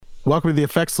Welcome to the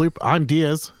Effects Loop. I'm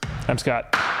Diaz. I'm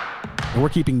Scott. And we're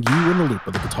keeping you in the loop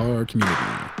of the guitar community.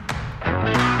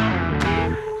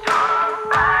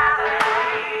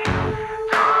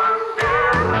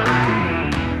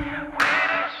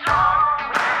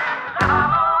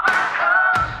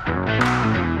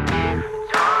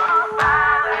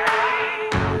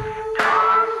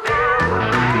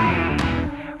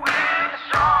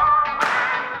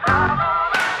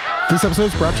 This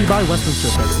episode is brought to you by Westminster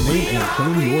Effects. Name and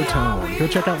claim your tone. Go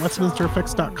check out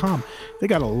westminstereffects.com. They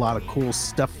got a lot of cool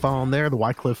stuff on there. The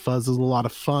Wycliffe Fuzz is a lot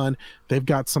of fun. They've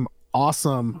got some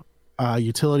awesome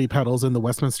utility pedals in the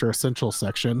Westminster Essentials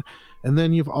section. And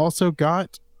then you've also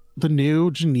got the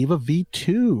new Geneva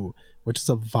V2, which is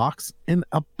a Vox in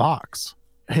a box.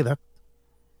 Hey,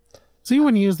 so you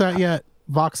wouldn't use that yet?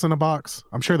 Vox in a box?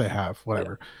 I'm sure they have.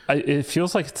 Whatever. It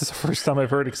feels like it's the first time I've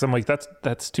heard it because I'm like,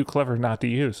 that's too clever not to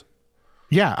use.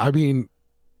 Yeah, I mean,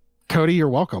 Cody, you're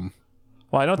welcome.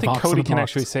 Well, I don't think Cody can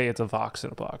actually say it's a Vox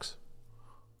in a box.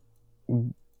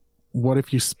 What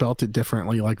if you spelt it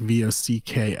differently, like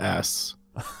VOCKS?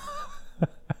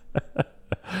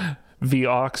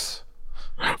 Vox.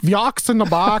 Vox in the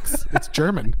box. It's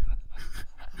German.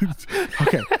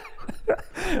 Okay.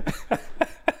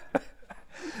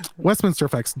 Westminster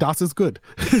Effects. Das is good.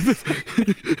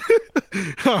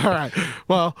 All right.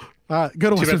 Well, go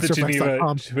to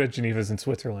westminstereffects.com. Too bad Geneva's in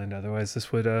Switzerland. Otherwise,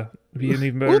 this would be an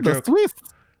even better joke.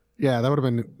 Yeah, that would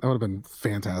have been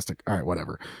fantastic. All right,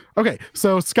 whatever. Okay,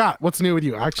 so Scott, what's new with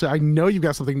you? Actually, I know you've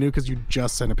got something new because you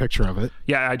just sent a picture of it.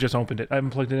 Yeah, I just opened it. I haven't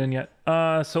plugged it in yet.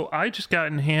 So I just got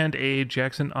in hand a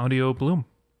Jackson Audio Bloom.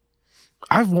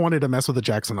 I've wanted to mess with a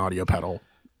Jackson Audio pedal.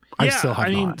 I still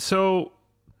have not. So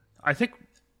I think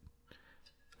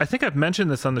I've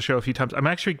mentioned this on the show a few times. I'm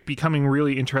actually becoming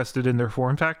really interested in their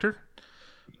form factor,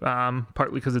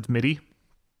 partly because it's MIDI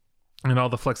and all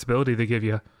the flexibility they give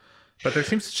you. But there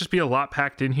seems to just be a lot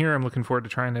packed in here. I'm looking forward to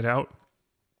trying it out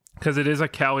because it is a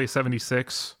Cali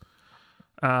 76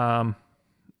 or an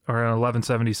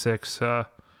 1176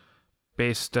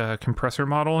 based compressor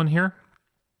model in here.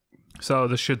 So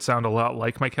this should sound a lot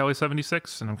like my Cali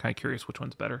 76, and I'm kind of curious which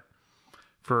one's better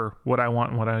for what I want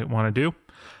and what I want to do.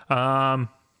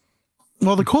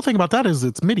 Well, the cool thing about that is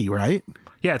it's MIDI, right?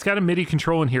 Yeah, it's got a MIDI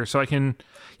control in here, so I can.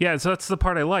 Yeah, so that's the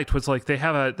part I liked. Was like they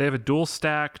have a dual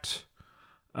stacked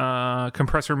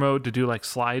compressor mode to do like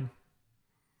slide,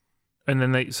 and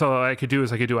then so I could do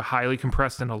a highly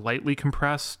compressed and a lightly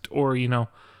compressed, or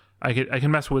I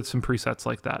can mess with some presets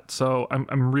like that. So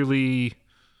I'm really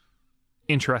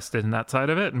interested in that side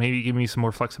of it. Maybe give me some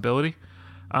more flexibility.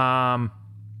 I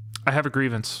have a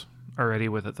grievance already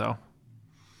with it though,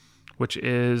 which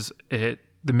is the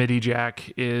MIDI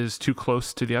jack is too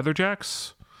close to the other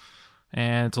jacks,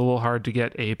 and it's a little hard to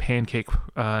get a pancake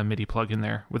MIDI plug in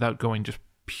there without going just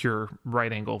pure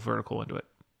right angle vertical into it.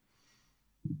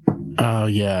 Oh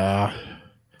yeah,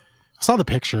 I saw the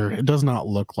picture. It does not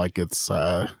look like it's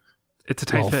a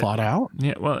tight fit. Thought out.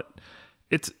 Yeah, well,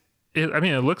 I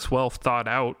mean, it looks well thought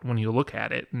out when you look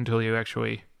at it until you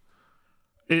actually.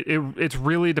 It's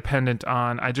really dependent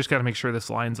on. I just got to make sure this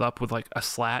lines up with like a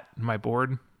slat in my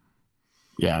board.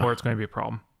 Yeah. Or it's going to be a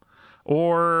problem.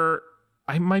 Or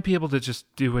I might be able to just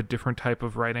do a different type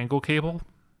of right angle cable.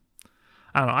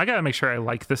 I don't know. I got to make sure I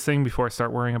like this thing before I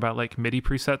start worrying about like MIDI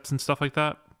presets and stuff like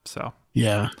that. So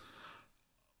yeah.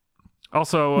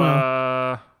 Also,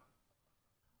 I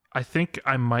think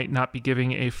I might not be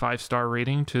giving a 5-star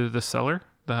rating to the seller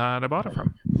that I bought it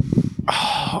from.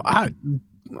 Oh,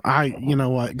 you know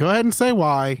what? Go ahead and say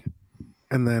why,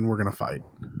 and then we're gonna fight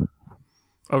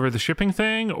over the shipping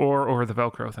thing or over the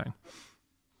Velcro thing.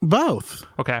 Both.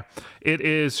 Okay, it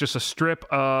is just a strip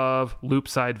of loop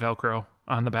side Velcro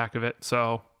on the back of it,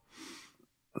 so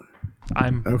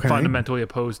I'm fundamentally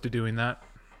opposed to doing that.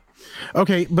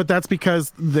 Okay, but that's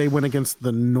because they went against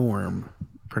the norm,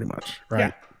 pretty much,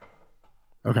 right?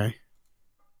 Yeah. Okay.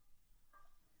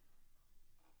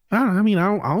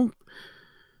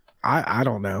 I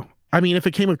don't know. I mean, if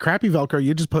it came with crappy Velcro,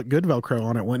 you'd just put good Velcro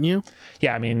on it, wouldn't you?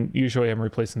 Yeah, I mean, usually I'm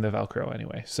replacing the Velcro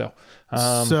anyway. So,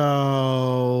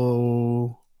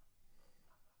 so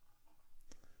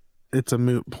it's a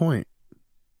moot point.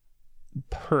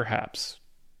 Perhaps.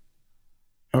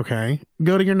 Okay,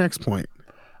 go to your next point.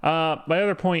 My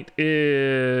other point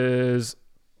is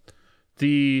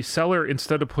the seller,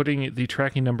 instead of putting the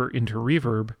tracking number into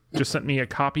Reverb, just sent me a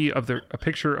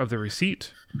picture of the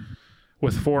receipt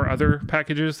with 4 other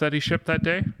packages that he shipped that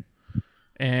day.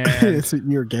 And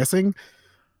you're guessing?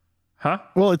 Huh?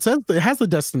 Well, it says it has the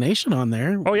destination on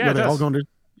there. Oh yeah, they're all going to.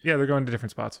 Yeah, they're going to different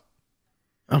spots.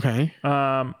 Okay.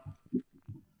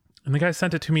 And the guy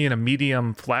sent it to me in a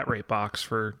medium flat rate box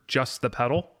for just the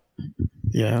pedal.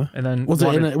 Yeah. And then was it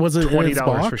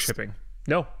 $20 for shipping.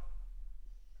 No.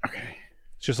 Okay.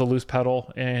 It's just a loose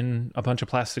pedal and a bunch of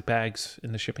plastic bags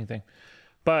in the shipping thing.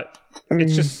 But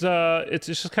it's just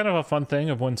kind of a fun thing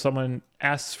of when someone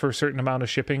asks for a certain amount of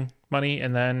shipping money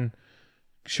and then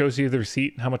shows you the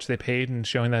receipt and how much they paid and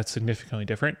showing that it's significantly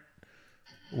different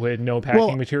with no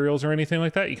packing materials or anything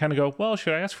like that. You kind of go, well,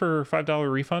 should I ask for a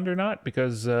 $5 refund or not?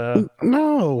 Because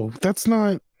no, that's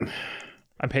not.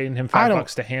 I'm paying him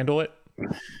 $5 to handle it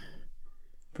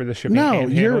for the shipping. No,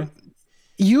 and handling.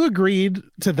 You agreed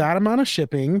to that amount of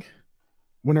shipping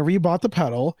whenever you bought the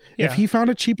pedal. Yeah. If he found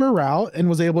a cheaper route and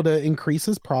was able to increase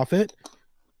his profit,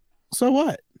 so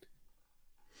what?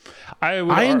 I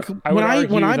would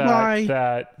argue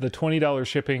that the $20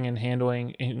 shipping and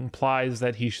handling implies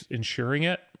that he's insuring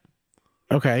it.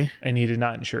 Okay. And he did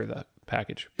not insure the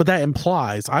package. But that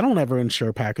implies I don't ever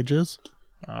insure packages.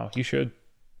 Oh, you should.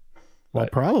 Well,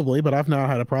 probably, but I've not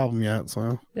had a problem yet.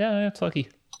 So yeah, it's lucky.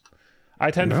 I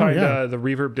tend to find the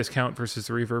reverb discount versus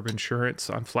the reverb insurance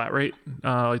on flat rate,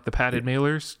 like the padded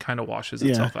mailers, kind of washes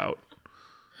itself out.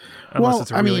 Unless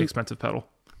it's a really expensive pedal.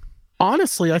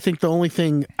 Honestly, I think the only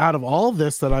thing out of all of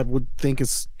this that I would think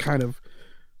is kind of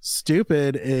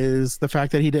stupid is the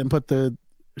fact that he didn't put the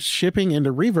shipping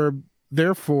into reverb.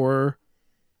 Therefore,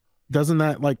 doesn't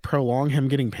that like prolong him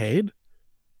getting paid?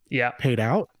 Yeah. Paid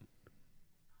out?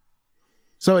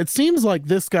 So it seems like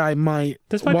this guy might...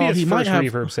 This might be his first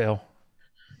reverb sale.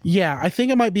 Yeah, I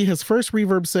think it might be his first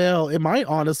reverb sale. It might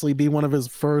honestly be one of his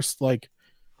first like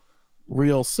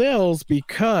real sales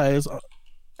because,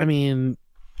 I mean...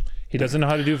 He doesn't know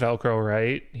how to do Velcro,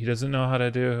 right? He doesn't know how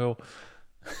to do...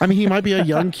 I mean, he might be a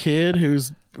young kid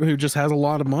who just has a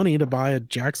lot of money to buy a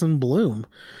Jackson Bloom.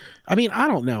 I mean, I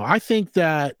don't know. I think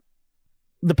that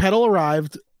the pedal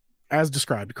arrived as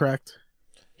described, correct?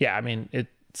 Yeah, I mean,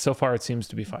 so far it seems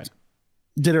to be fine.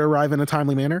 Did it arrive in a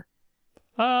timely manner?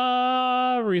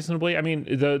 Reasonably. I mean,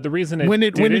 the reason it when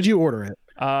did you order it?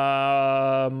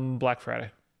 Black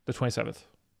Friday, the 27th.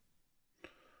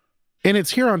 And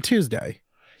it's here on Tuesday.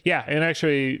 Yeah, and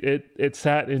actually it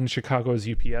sat in Chicago's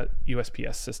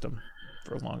USPS system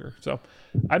for longer. So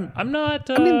I'm not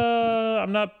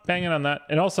banging on that.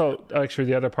 And also, actually,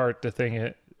 the other part, the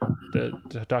thing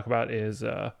to talk about is,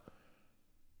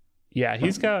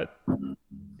 he's got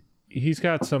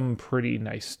some pretty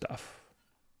nice stuff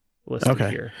listed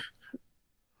here.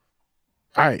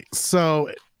 All right, so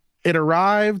it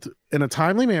arrived in a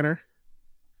timely manner.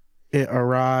 It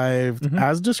arrived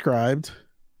as described.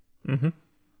 Mm-hmm.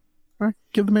 All right,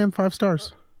 give the man 5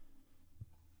 stars.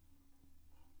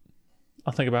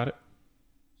 I'll think about it.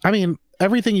 I mean,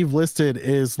 everything you've listed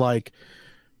is like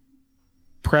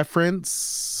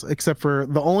preference, except for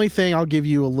the only thing I'll give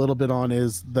you a little bit on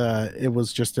is it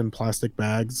was just in plastic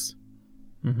bags.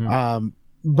 Mm-hmm.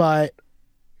 But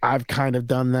I've kind of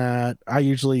done that.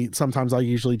 Sometimes I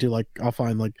usually do like, I'll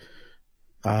find like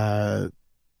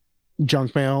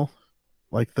junk mail,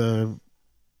 like the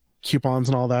coupons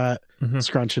and all that,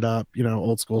 scrunch it up,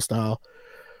 old school style.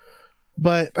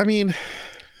 But I mean,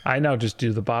 I now just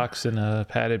do the box in a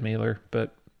padded mailer,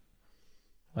 but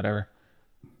whatever.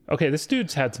 Okay, this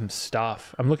dude's had some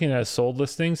stuff. I'm looking at his sold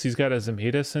listings. He's got a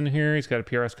Zemedis in here. He's got a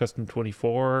PRS Custom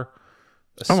 24,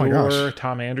 a oh my gosh,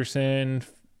 Tom Anderson.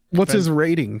 What's his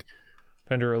rating?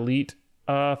 Fender Elite,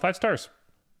 5 stars.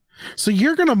 So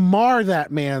you're gonna mar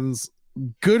that man's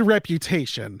good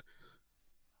reputation,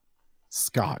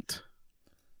 Scott.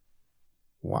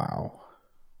 Wow.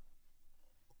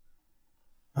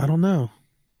 I don't know.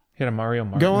 He had a Mario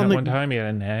Martin one time. He had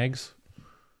a Nags.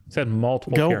 He's had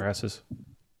multiple PRSs.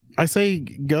 I say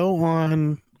go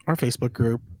on our Facebook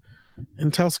group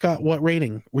and tell Scott what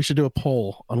rating. We should do a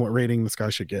poll on what rating this guy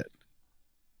should get.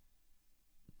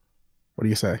 What do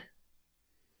you say?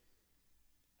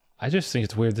 I just think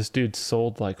it's weird. This dude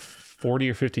sold like 40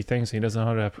 or 50 things and he doesn't know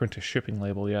how to print a shipping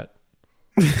label yet.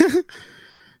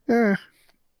 Yeah.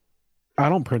 I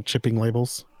don't print shipping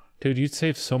labels. Dude, you'd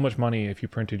save so much money if you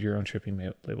printed your own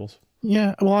shipping labels.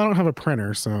 Yeah, well, I don't have a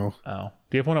printer, so... Oh.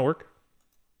 Do you have one at work?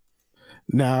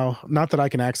 No, not that I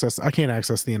can access. I can't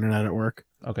access the internet at work.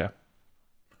 Okay.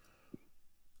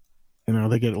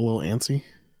 They get a little antsy.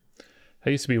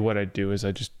 That used to be what I'd do is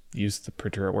I just use the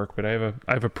printer at work, but I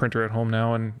have a printer at home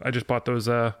now, and I just bought those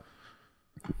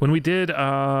when we did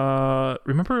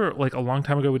remember like a long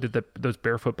time ago we did those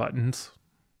barefoot buttons.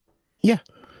 Yeah.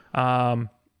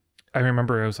 I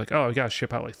remember I was like, oh, I gotta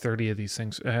ship out like 30 of these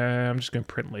things. I'm just gonna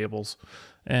print labels.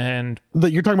 And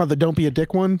you're talking about the Don't Be a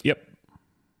Dick one? Yep.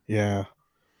 Yeah.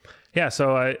 Yeah,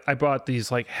 so I bought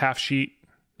these like half sheet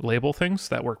label things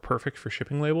that work perfect for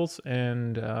shipping labels,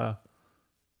 and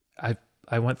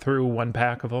I went through one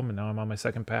pack of them, and now I'm on my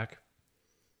second pack.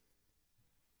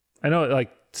 I know,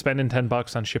 like, spending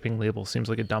 $10 on shipping labels seems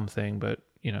like a dumb thing, but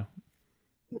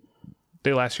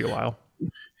they last you a while.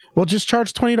 Well, just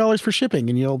charge $20 for shipping,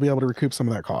 and you'll be able to recoup some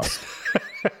of that cost.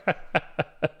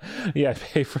 Yeah,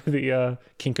 pay for the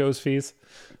Kinko's fees.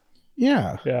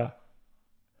 Yeah. Yeah.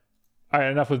 All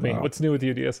right, enough with me. What's new with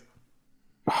you, Diaz?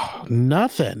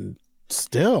 Nothing.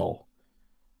 Still,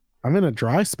 I'm in a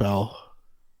dry spell.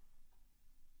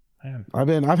 Man.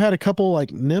 I've had a couple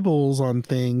like nibbles on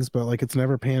things, but like it's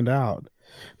never panned out.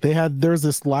 There's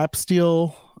this lap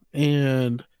steel,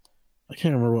 and I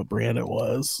can't remember what brand it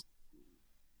was.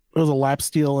 It was a lap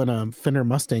steel and a Fender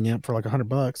Mustang amp for like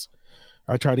 $100.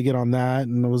 I tried to get on that,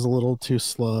 and it was a little too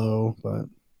slow. But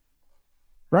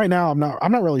right now, I'm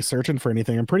not really searching for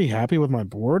anything. I'm pretty happy with my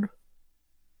board.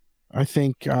 I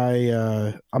think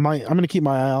I'm gonna keep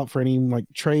my eye out for any like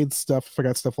trade stuff. If I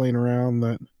got stuff laying around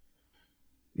that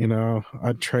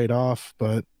I'd trade off,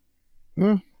 but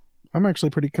I'm actually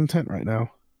pretty content right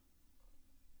now,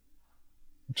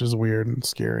 which is weird and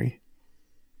scary.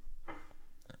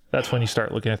 That's when you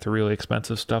start looking at the really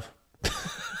expensive stuff.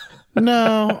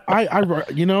 No, I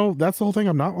that's the whole thing.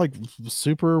 I'm not like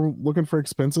super looking for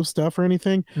expensive stuff or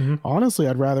anything. Mm-hmm. Honestly,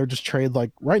 I'd rather just trade.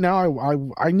 Like right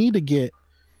now, I need to get.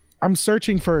 I'm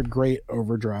searching for a great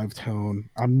overdrive tone.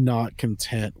 I'm not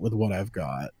content with what I've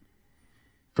got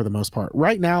for the most part.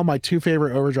 Right now, my two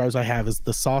favorite overdrives I have is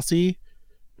the Saucy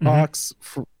box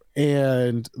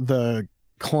and the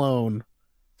Clone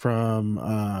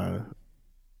from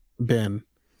Ben.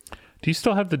 Do you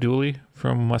still have the dually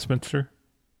from Westminster?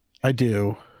 I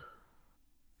do.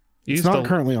 It's not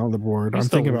currently on the board. I'm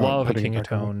thinking about love a putting King it of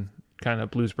back on. Tone kind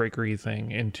of blues breakery thing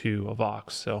into a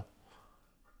Vox. So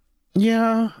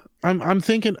yeah, I'm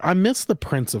thinking I miss the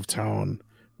Prince of Tone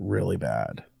really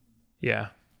bad. Yeah.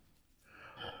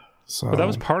 So but that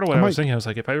was part of what I was thinking. I was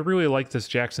like, if I really like this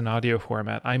Jackson audio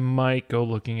format, I might go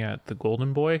looking at the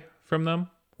Golden Boy from them.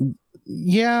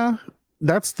 Yeah, is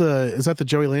that the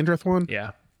Joey Landreth one?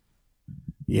 Yeah.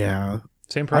 Yeah.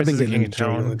 Same price as the King of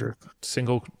Tone.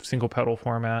 Single pedal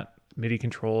format, MIDI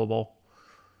controllable.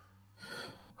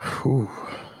 Whew.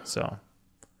 So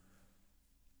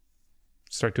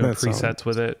start doing presets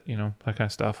with it, that kind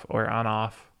of stuff, or on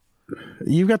off.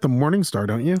 You've got the Morningstar,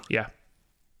 don't you? Yeah.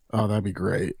 Oh, that'd be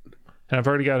great. And I've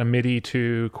already got a MIDI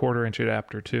to 1/4-inch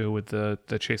adapter too with the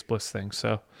Chase Bliss thing.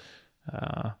 So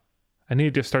I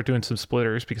need to start doing some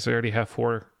splitters because I already have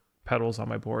 4 pedals on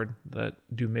my board that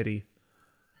do MIDI.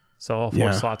 So all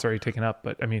 4 slots are already taken up,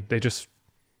 but I mean, they just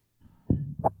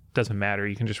doesn't matter.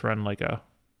 You can just run like a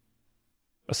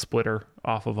splitter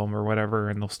off of them or whatever,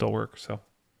 and they'll still work. So.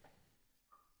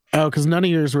 Oh, because none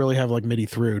of yours really have like MIDI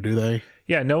through, do they?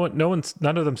 Yeah, none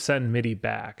of them send MIDI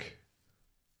back.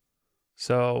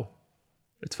 So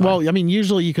it's fine. Well, I mean,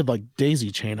 usually you could like daisy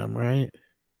chain them, right?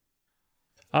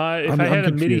 If I had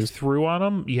a MIDI through on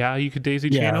them, yeah, you could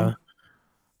daisy chain them.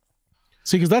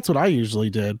 See, because that's what I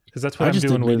usually did. Because that's what I'm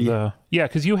doing with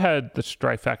because you had the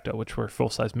Trifecta, which were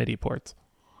full-size MIDI ports.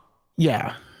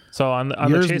 Yeah. So on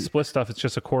the Chase Bliss stuff, it's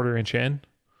just a 1/4-inch in.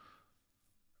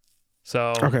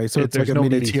 So okay, so it's like a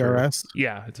MIDI TRS.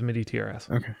 Yeah, it's a MIDI TRS.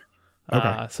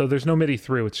 Okay. So there's no MIDI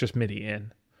through; it's just MIDI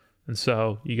in, and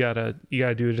so you gotta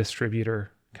do a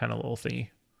distributor kind of little thingy.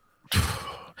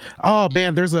 Oh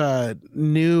man, there's a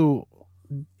new.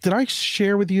 Did I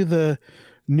share with you the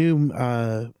new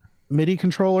MIDI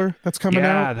controller that's coming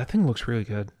out? Yeah, that thing looks really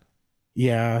good.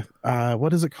 Yeah.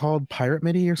 What is it called? Pirate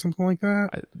MIDI or something like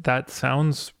that? That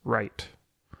sounds right.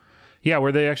 Yeah,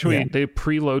 where they actually they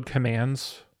preload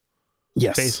commands.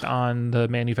 Yes. Based on the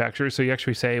manufacturer. So you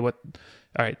actually say all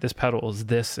right, this pedal is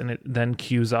this, and it then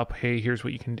queues up, hey, here's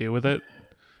what you can do with it.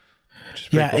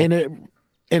 Yeah, cool.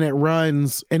 and it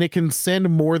runs, and it can send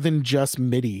more than just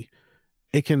MIDI.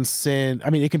 It can send,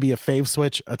 it can be a fave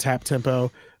switch, a tap tempo,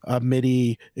 a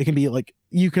MIDI. It can be like,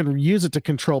 you can use it to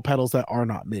control pedals that are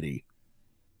not MIDI.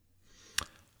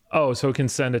 Oh, so it can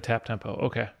send a tap tempo.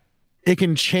 Okay. It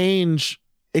can change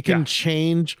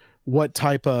what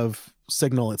type of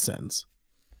signal it sends.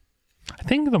 I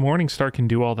think the Morningstar can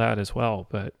do all that as well,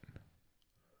 but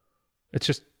it's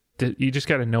just, you just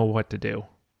got to know what to do.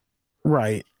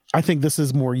 Right. I think this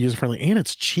is more user friendly, and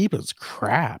it's cheap as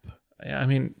crap. Yeah, I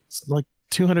mean, it's like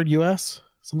 200 US,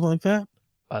 something like that.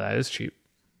 Oh, that is cheap.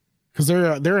 Because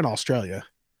they're in Australia.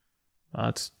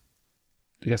 I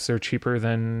guess they're cheaper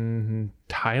than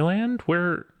Thailand,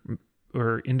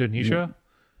 or Indonesia,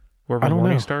 wherever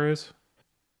Morningstar is.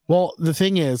 Well, the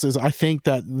thing is I think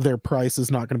that their price is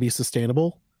not going to be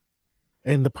sustainable,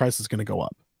 and the price is going to go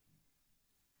up.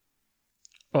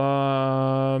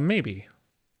 Maybe.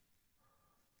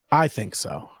 I think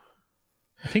so.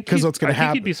 I think 'Cause what's gonna I think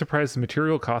happen- you'd be surprised the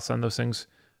material costs on those things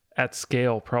at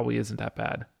scale probably isn't that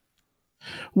bad.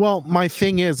 Well, my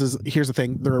thing is here's the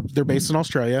thing. They're based in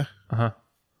Australia. Uh-huh.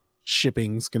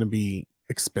 Shipping's going to be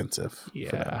expensive. For them.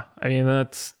 Yeah. I mean,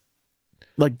 that's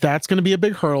going to be a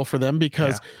big hurdle for them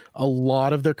because Yeah. a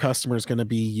lot of their customers going to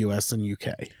be US and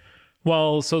UK.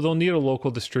 well, so they'll need a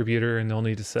local distributor and they'll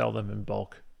need to sell them in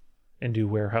bulk and do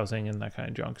warehousing and that kind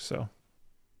of junk. So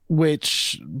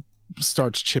Which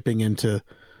starts chipping into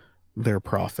their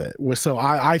profit. So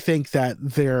I think that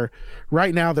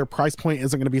right now their price point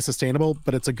isn't going to be sustainable,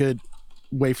 but it's a good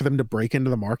way for them to break into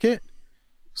the market.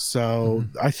 So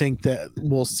I think that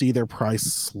we'll see their price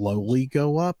slowly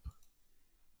go up,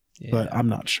 but I'm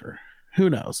not sure. Who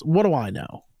knows? What do I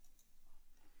know?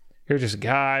 You're just a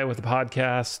guy with a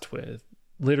podcast with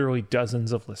literally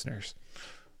dozens of listeners.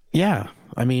 Yeah.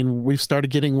 I mean, we've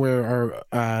started getting where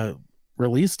our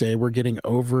release day, we're getting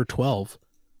over 12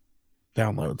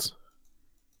 downloads.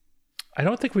 I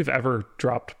don't think we've ever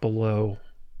dropped below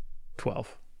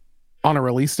 12 on a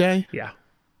release day. Yeah.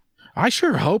 I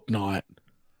sure hope not.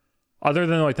 Other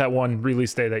than like that one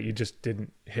release day that you just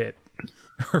didn't hit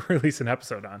or release an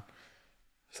episode on.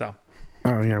 So.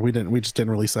 Oh yeah, we just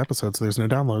didn't release episodes, so there's no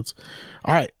downloads.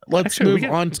 All right, let's Actually,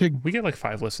 move on to. We get like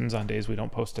 5 listens on days we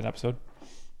don't post an episode.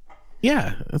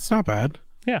 Yeah, it's not bad.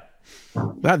 Yeah.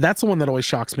 That's the one that always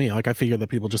shocks me. Like I figure that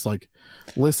people just like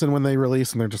listen when they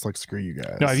release and they're just like, screw you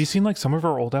guys. No, have you seen like some of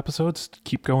our old episodes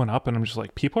keep going up? And I'm just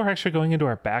like, people are actually going into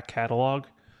our back catalog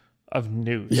of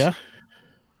news. Yeah.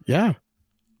 Yeah.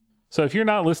 So if you're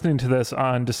not listening to this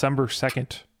on December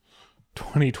 2nd,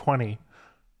 2020,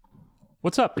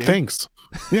 what's up, dude? Thanks.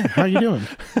 Yeah, how you doing?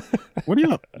 What are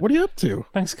you up to?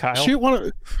 Thanks, Kyle. Shoot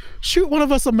one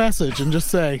of us a message and just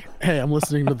say, "Hey, I'm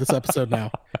listening to this episode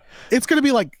now." It's gonna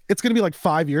be like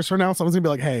 5 years from now. Someone's gonna be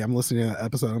like, "Hey, I'm listening to that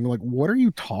episode." I'm like, "What are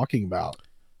you talking about?"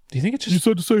 Do you think it's just you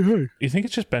said to say hey? You think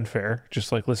it's just been fair,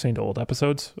 just like listening to old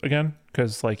episodes again?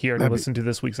 Because like he already listened to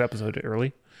this week's episode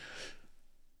early.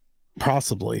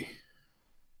 Possibly.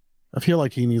 I feel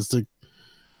like he needs to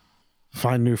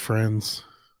find new friends.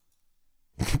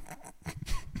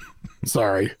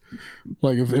 Sorry.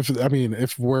 Like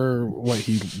if we're what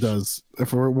he does,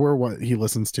 if we're what he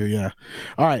listens to, yeah.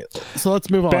 All right. So let's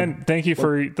move on. Ben, thank you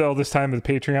for all this time with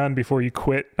Patreon before you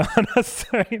quit on us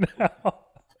right now.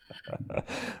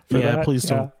 Yeah, please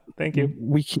don't. Thank you.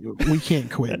 We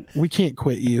can't quit. We can't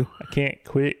quit you. I can't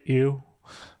quit you.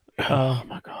 Oh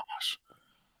my gosh.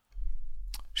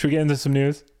 Should we get into some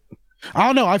news? I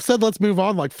don't know. I've said let's move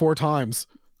on like 4 times.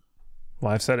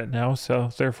 Well, I've said it now,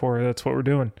 so therefore that's what we're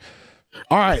doing.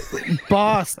 All right.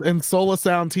 Boss and Sola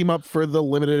Sound team up for the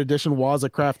limited edition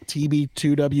Wazacraft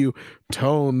TB2W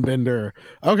Tone Bender.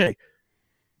 Okay.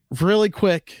 Really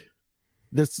quick.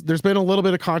 There's been a little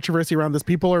bit of controversy around this.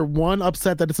 People are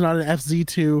upset that it's not an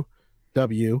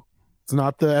FZ2W. It's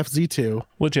not the FZ2.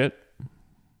 Legit.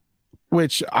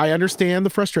 Which I understand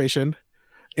the frustration.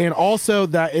 And also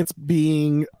that it's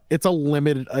a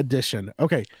limited edition.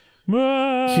 Okay.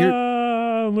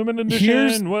 Limited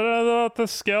edition. What about the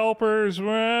scalpers?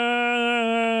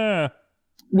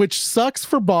 Which sucks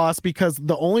for Boss because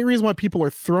the only reason why people are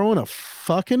throwing a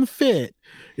fucking fit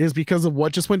is because of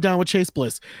what just went down with Chase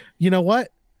Bliss. You know what?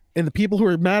 And the people who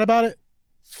are mad about it,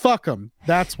 fuck them.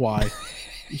 That's why.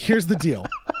 Here's the deal.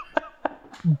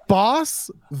 Boss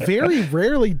very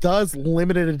rarely does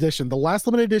limited edition. The last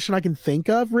limited edition I can think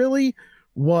of really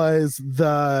was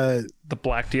the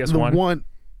Black DS1.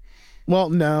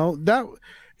 Well, no,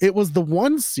 it was the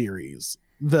 1 series,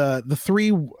 the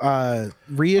 3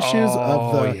 reissues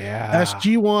of the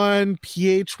SG1,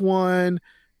 PH1,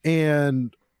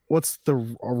 and what's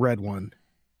the red one?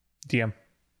 DM.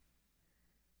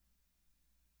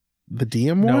 The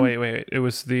DM one? No, wait. It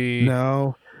was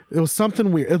it was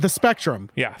something weird. The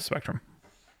Spectrum. Yeah, Spectrum.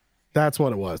 That's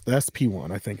what it was. The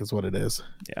SP1, I think, is what it is.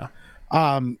 Yeah.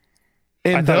 And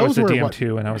I thought it was the were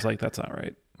DM2, and I was like, that's not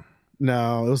right.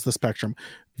 No, it was the Spectrum.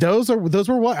 Those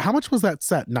were what? How much was that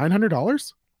set?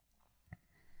 $900?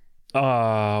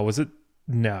 Was it?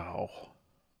 No.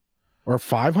 Or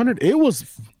 500? It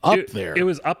was up there. It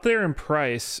was up there in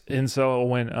price, and so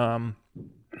when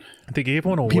they gave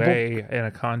one away in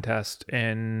a contest,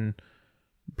 and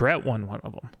Brett won one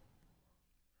of them.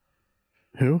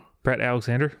 Who? Brett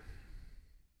Alexander.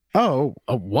 Oh,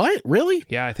 what? Really?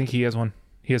 Yeah, I think he has one.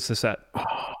 He has the set.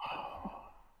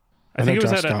 I think it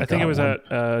was at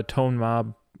a Tone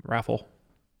Mob raffle.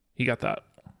 He got that.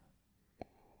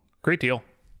 Great deal.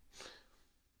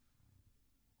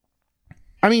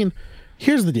 I mean,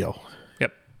 here's the deal.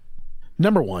 Yep.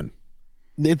 Number 1,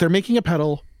 if they're making a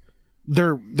pedal,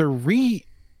 they're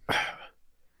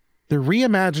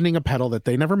reimagining a pedal that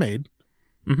they never made.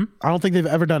 Mm-hmm. I don't think they've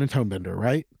ever done a tone bender,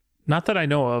 right? Not that I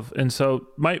know of. And so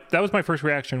that was my first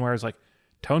reaction, where I was like,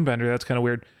 tone bender, that's kind of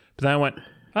weird. But then I went,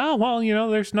 oh, well,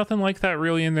 there's nothing like that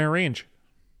really in their range.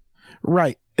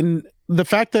 Right. And the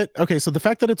fact that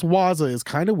it's Waza is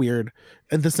kind of weird,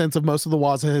 in the sense of most of the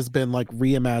Waza has been like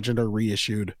reimagined or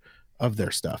reissued of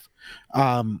their stuff.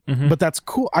 But that's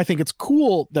cool. I think it's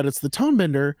cool that it's the tone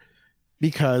bender,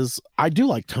 because I do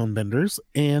like tone benders,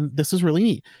 and this is really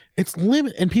neat. It's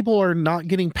limited, and people are not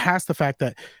getting past the fact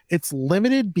that it's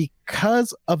limited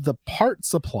because of the part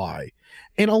supply.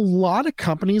 And a lot of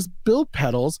companies build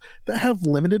pedals that have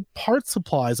limited part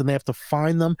supplies, and they have to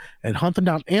find them and hunt them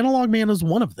down. Analog Man is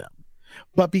one of them.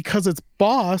 But because it's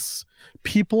Boss,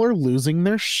 people are losing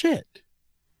their shit.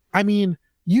 I mean,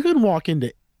 you can walk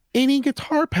into any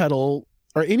guitar pedal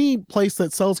or any place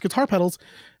that sells guitar pedals,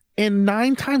 and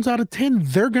 9 times out of 10,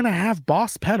 they're going to have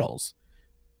Boss pedals.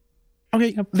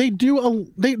 Okay,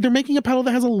 they're making a pedal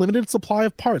that has a limited supply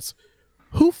of parts.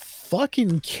 Who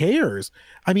fucking cares?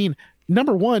 I mean,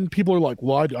 number one, people are like,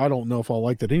 well, I don't know if I'll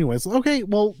like that anyways. Okay,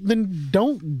 well, then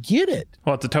don't get it.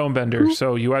 Well, it's a tone bender,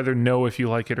 so you either know if you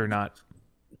like it or not.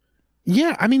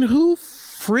 Yeah, I mean, who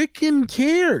freaking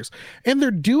cares? And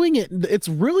they're doing it. It's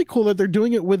really cool that they're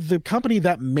doing it with the company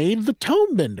that made the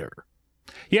tone bender.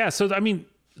 Yeah, so, I mean,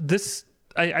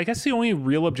 I guess the only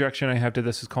real objection I have to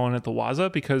this is calling it the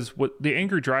Waza, because the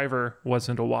Angry Driver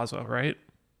wasn't a Waza, right?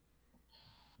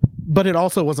 But it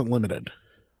also wasn't limited.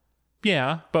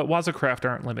 Yeah, but Wazacraft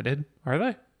aren't limited, are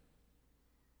they?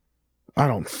 I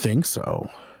don't think so.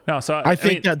 No, so I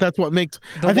think that's what makes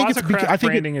the Wazacraft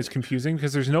branding is confusing,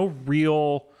 because there's no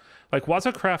real, like,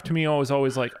 Wazacraft to me was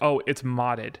always like, oh, it's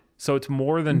modded, so it's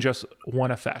more than just one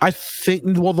effect. I think,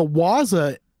 well, the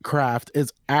Wazacraft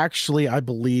is actually, I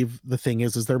believe the thing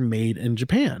is they're made in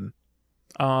Japan.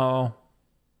 Oh,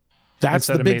 that's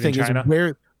the big thing, is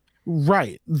where,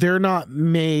 right? They're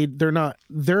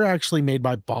actually made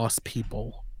by Boss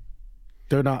people.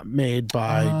 They're not made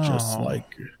by just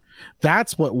like,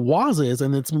 that's what Waza is,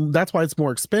 and that's why it's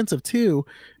more expensive too,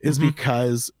 is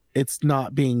because it's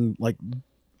not being like,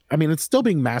 I mean, it's still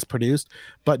being mass produced,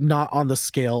 but not on the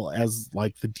scale as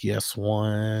like the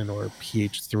DS1 or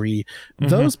PH3.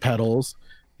 Those pedals,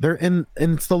 they're in,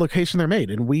 and it's the location they're made,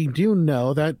 and we do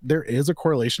know that there is a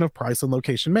correlation of price and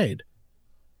location made.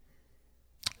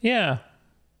 Yeah.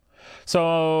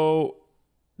 So,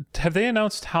 have they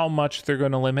announced how much they're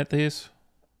going to limit these?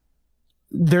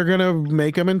 They're going to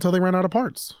make them until they run out of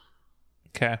parts.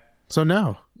 Okay. So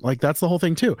no, like, that's the whole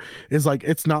thing too, is like,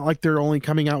 it's not like they're only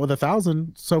coming out with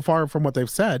 1,000 so far from what they've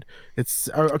said. It's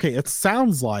okay. It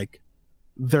sounds like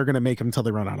they're going to make them until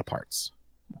they run out of parts.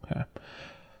 Okay.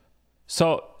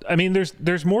 So, I mean,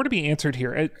 there's more to be answered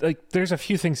here. Like, there's a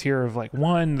few things here of like,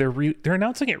 one, they're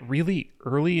announcing it really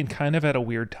early and kind of at a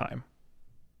weird time.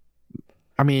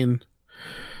 I mean,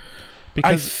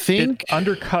 because I think it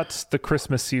undercuts the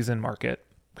Christmas season market,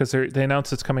 because they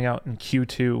announced it's coming out in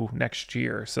Q2 next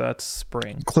year, so that's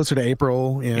spring, closer to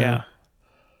April. Yeah.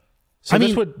 So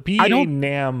this would be a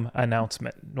NAMM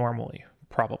announcement normally,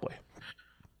 probably.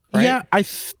 Right? Yeah,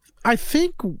 I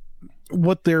think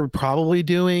what they're probably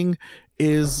doing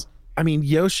is, I mean,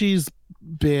 Yoshi's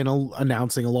been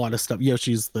announcing a lot of stuff.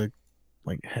 Yoshi's the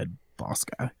like head boss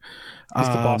guy. He's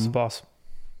the boss.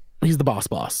 He's the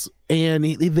boss. And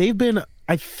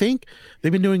I think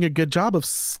they've been doing a good job of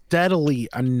steadily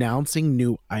announcing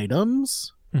new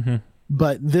items.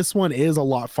 But this one is a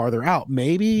lot farther out.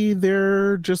 Maybe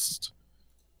they're just,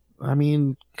 I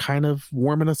mean, kind of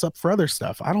warming us up for other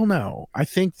stuff. I don't know. I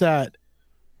think that,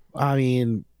 I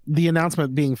mean, the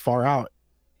announcement being far out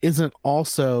isn't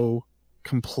also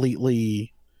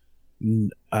completely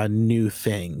a new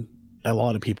thing. A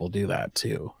lot of people do that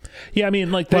too. Yeah, I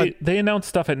mean, like, they announced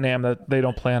stuff at NAMM that they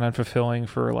don't plan on fulfilling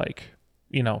for, like,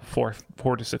 4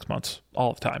 to 6 months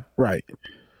all the time. Right.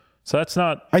 So that's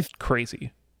not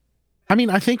crazy. I mean,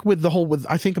 I think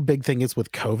I think a big thing is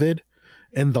with COVID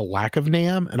and the lack of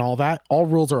NAMM and all that, all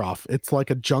rules are off. It's like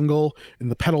a jungle in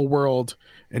the pedal world,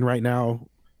 and right now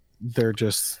they're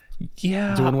just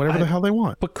doing whatever the hell they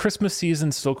want. But Christmas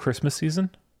season's still Christmas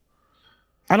season.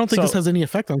 I don't think this has any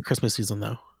effect on Christmas season,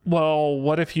 though. Well,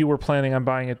 what if you were planning on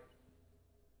buying it?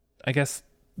 I guess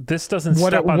this doesn't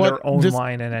step on their own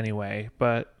line in any way,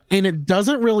 but... And it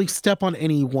doesn't really step on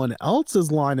anyone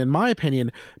else's line, in my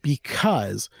opinion,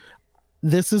 because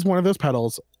this is one of those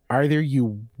pedals, either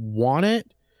you want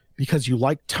it because you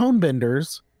like tone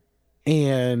benders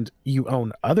and you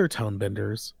own other tone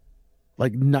benders.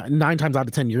 Like 9 times out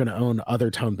of 10, you're going to own other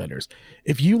tone benders.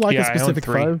 If you like a specific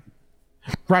fuzz,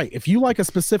 Right. If you like a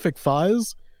specific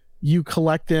fuzz, you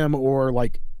collect them or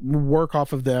like work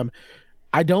off of them.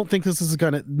 I don't think this is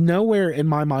going to, nowhere in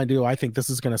my mind do I think this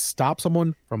is going to stop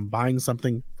someone from buying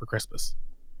something for Christmas.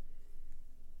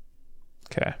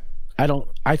 Okay.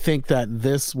 I think that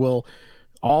this will,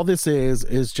 all this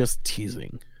is just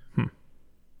teasing.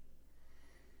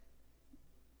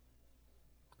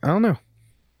 I don't know.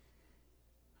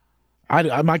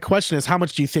 My question is, how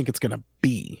much do you think it's going to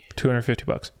be?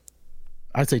 $250.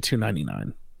 I'd say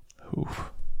 $299.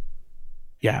 Oof.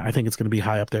 Yeah, I think it's going to be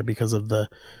high up there because of the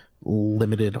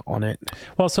limited on it.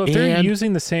 Well, so if they're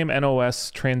using the same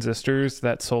NOS transistors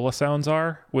that Sola Sounds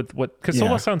are, with what, because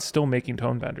Sola Sound's still making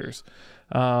tone benders.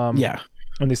 Yeah.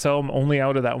 And they sell them only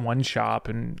out of that one shop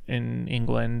in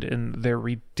England, and they're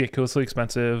ridiculously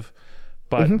expensive.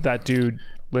 But that dude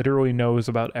literally knows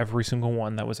about every single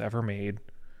one that was ever made.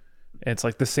 It's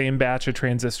like the same batch of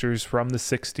transistors from the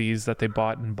 60s that they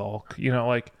bought in bulk. You know,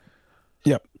 like,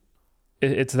 yep,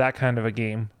 it's that kind of a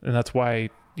game, and that's why,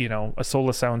 you know, a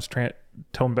Sola Sounds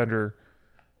tone bender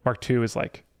Mark II is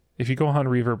like, if you go on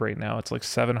Reverb right now, it's like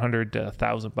 $700 to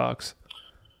 $1,000.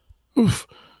 Oof.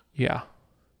 Yeah.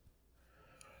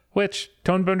 Which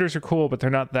tone benders are cool, but they're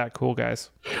not that cool, guys.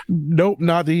 Nope,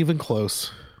 not even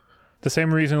close. The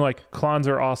same reason like Klons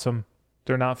are awesome,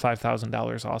 they're not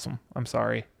 $5,000 awesome. I'm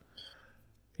sorry.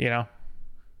 You know.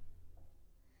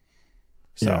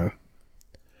 So,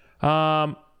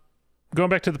 going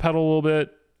back to the pedal a little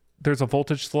bit, there's a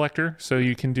voltage selector, so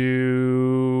you can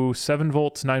do 7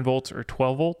 volts, 9 volts, or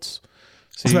 12 volts.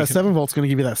 So that 7 volts going to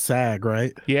give you that sag,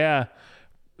 right? Yeah.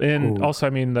 And also,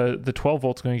 I mean, the 12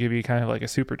 volts going to give you kind of like a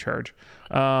supercharge,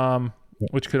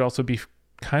 which could also be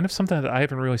kind of something that I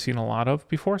haven't really seen a lot of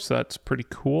before. So that's pretty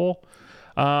cool.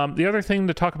 The other thing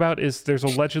to talk about is there's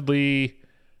allegedly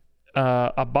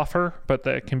a buffer, but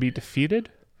that can be defeated.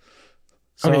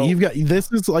 So, okay, you've got,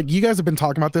 this is like, you guys have been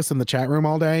talking about this in the chat room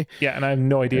all day. Yeah, and I have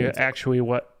no idea actually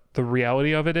what the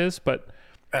reality of it is, but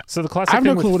so the classic I have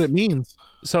thing no clue what it means.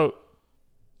 So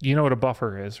you know what a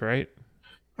buffer is, right?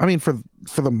 I mean, for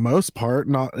the most part,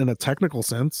 not in a technical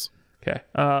sense. Okay.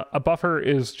 A buffer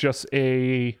is just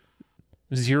a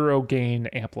zero gain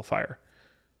amplifier.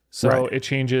 So it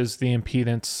changes the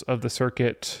impedance of the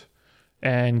circuit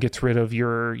and gets rid of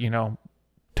your, you know,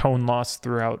 tone loss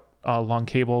throughout a long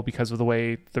cable because of the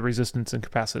way the resistance and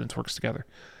capacitance works together.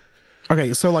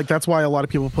 Okay, so like that's why a lot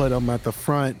of people put them at the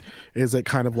front, is it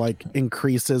kind of like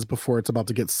increases before it's about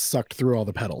to get sucked through all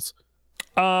the pedals.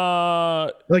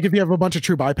 Like if you have a bunch of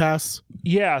true bypass.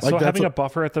 Yeah, like so having a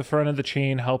buffer at the front of the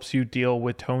chain helps you deal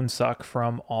with tone suck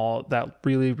from all that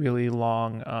really, really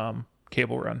long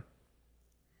cable run.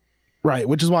 Right,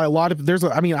 which is why a lot of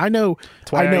I know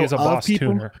use a Boss people,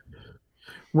 tuner.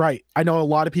 Right, I know a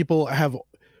lot of people have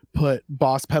put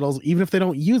Boss pedals, even if they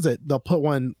don't use it, they'll put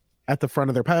one at the front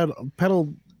of their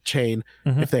pedal chain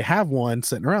if they have one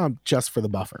sitting around just for the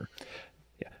buffer.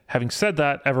 Yeah. Having said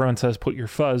that, everyone says put your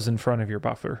fuzz in front of your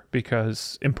buffer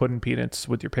because input impedance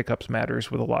with your pickups matters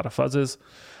with a lot of fuzzes.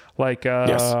 Like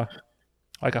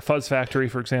like a fuzz factory,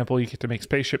 for example, you get to make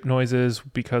spaceship noises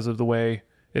because of the way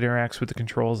it interacts with the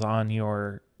controls on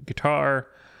your guitar.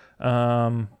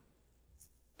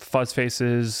 Fuzz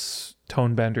faces,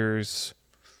 tone benders,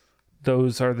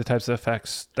 those are the types of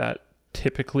effects that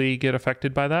typically get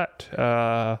affected by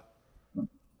that.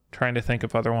 Trying to think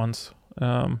of other ones.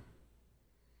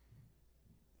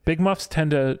 Big muffs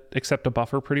tend to accept a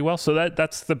buffer pretty well. So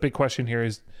that's the big question here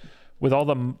is with all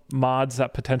the mods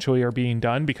that potentially are being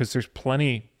done, because there's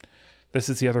plenty. This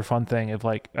is the other fun thing of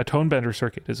like a tone bender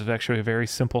circuit is actually a very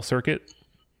simple circuit.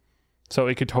 So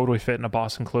it could totally fit in a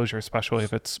Boss enclosure, especially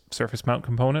if it's surface mount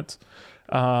components.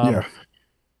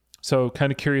 So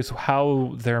kind of curious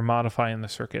how they're modifying the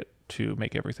circuit to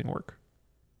make everything work.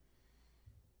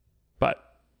 But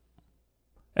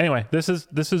anyway, this is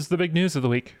the big news of the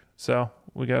week. So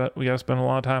we gotta spend a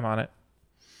lot of time on it.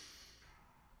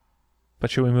 But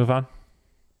should we move on?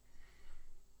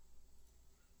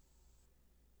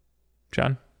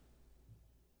 John?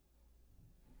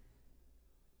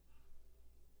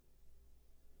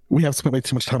 We have spent way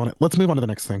too much time on it. Let's move on to the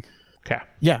next thing. Okay.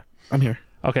 Yeah, I'm here.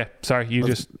 Okay, sorry. You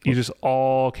just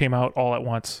all came out all at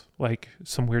once. Like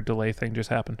some weird delay thing just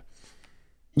happened.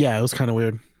 Yeah, it was kind of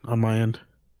weird on my end.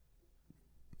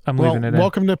 I'm leaving it in.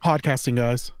 Welcome to podcasting,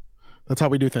 guys. That's how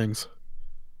we do things.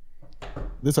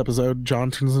 This episode, John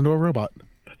turns into a robot.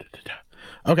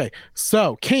 Okay,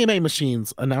 so KMA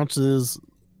Machines announces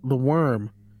the Worm,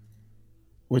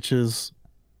 which is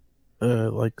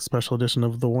like special edition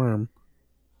of the Worm,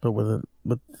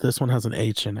 but this one has an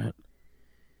H in it.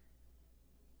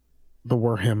 The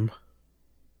Worm.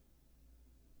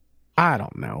 I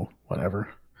don't know. Whatever.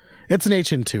 It's an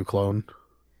HN2 clone.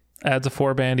 Adds a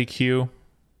 4-band EQ.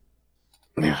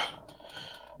 Yeah.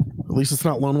 At least it's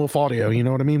not Lone Wolf Audio. You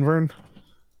know what I mean, Vern?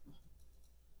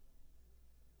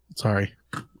 Sorry.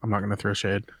 I'm not going to throw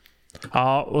shade.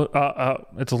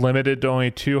 It's limited to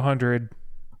only 200.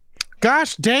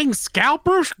 Gosh dang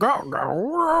scalpers!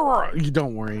 You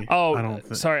don't worry. Oh, I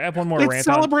don't sorry. I have one more it's rant.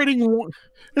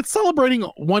 It's celebrating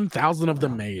 1,000 of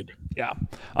them made. Yeah.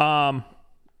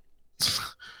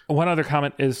 One other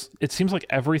comment is it seems like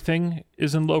everything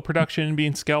is in low production and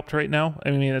being scalped right now.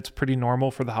 I mean, it's pretty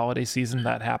normal for the holiday season.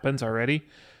 That happens already.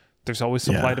 There's always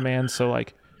supply demand. So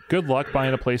like, good luck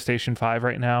buying a PlayStation 5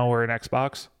 right now or an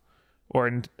Xbox or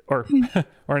or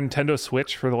Nintendo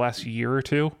Switch for the last year or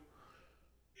two.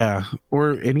 Yeah.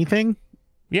 Or anything.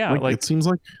 Yeah. Like it seems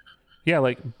like. Yeah.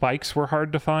 Like bikes were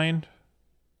hard to find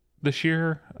this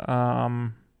year.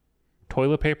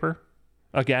 Toilet paper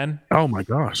again. Oh my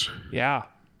gosh. Yeah.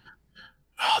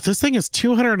 This thing is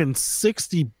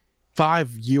 $265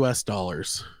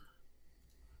 US.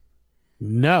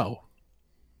 No.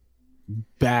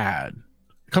 Bad.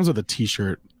 It comes with a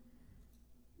t-shirt.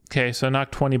 Okay, so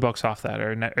knock $20 off that.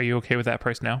 Are you okay with that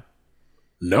price now?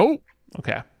 Nope.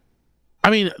 Okay. I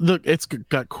mean, look, it's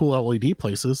got cool LED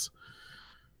places.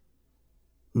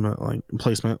 Like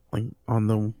placement, like on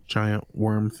the giant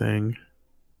worm thing.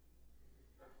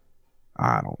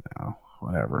 I don't know.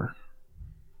 Whatever.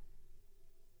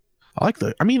 I like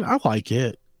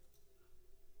it.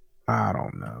 I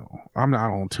don't know. I'm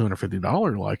not on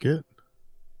 $250 like it.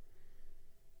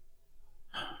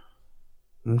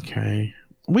 Okay.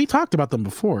 We talked about them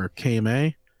before,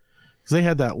 KMA. Because they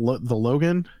had that the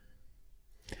Logan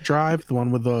drive, the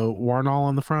one with the Warnall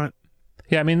on the front.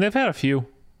 Yeah, I mean, they've had a few.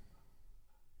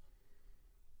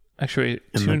 Actually,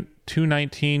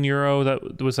 €219.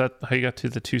 That was that how you got to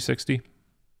the 260?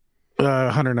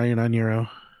 €199.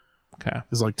 Okay.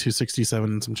 It's like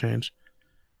 267 and some change.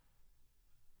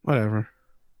 Whatever.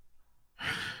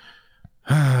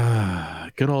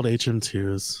 Good old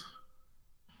HM2s.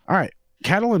 All right.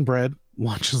 Cattle and Bread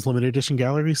launches limited edition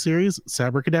gallery series,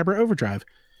 Sabracadabra Overdrive.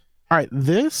 All right.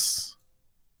 This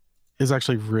is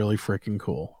actually really freaking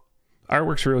cool.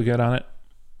 Artwork's really good on it.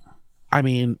 I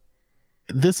mean,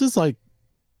 this is like,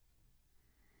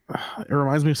 it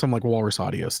reminds me of some like Walrus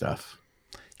Audio stuff.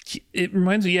 It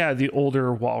reminds me, the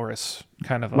older Walrus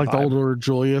kind of a like vibe. The older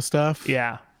Julia stuff.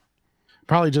 Yeah.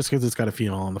 Probably just because it's got a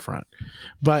female on the front.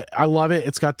 But I love it.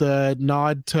 It's got the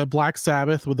nod to Black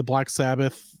Sabbath with the Black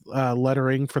Sabbath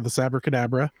lettering for the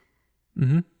Sabracadabra.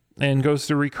 Mm-hmm. And goes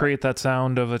to recreate that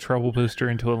sound of a treble booster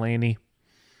into a Laney.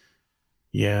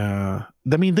 Yeah.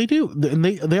 I mean, they do. And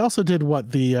they also did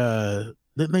what the...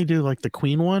 didn't they do like the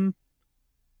Queen one?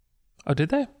 Oh, did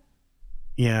they?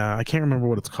 Yeah. I can't remember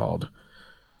what it's called.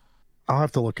 I'll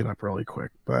have to look it up really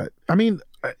quick. But I mean,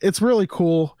 it's really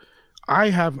cool.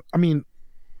 I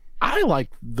like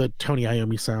the Tony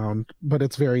Iommi sound, but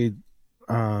it's very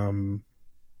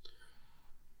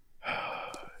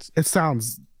it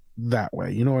sounds that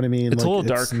way. You know what I mean? It's like, a little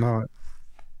dark. Not.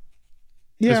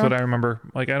 Yeah, that's what I remember.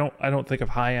 Like I don't think of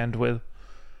high end with.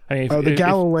 I mean, the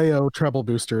Galileo treble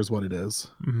booster is what it is.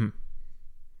 Mm-hmm.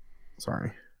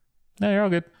 Sorry. No, you're all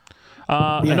good.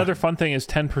 Another fun thing is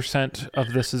 10%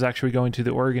 of this is actually going to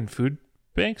the Oregon Food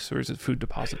Banks, or is it Food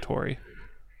Depository?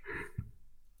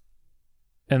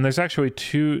 And there's actually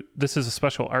two. This is a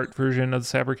special art version of the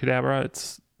Sabracadabra.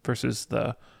 It's versus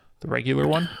the regular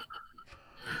one.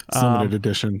 It's limited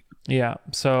edition. Yeah.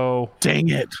 So. Dang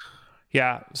it.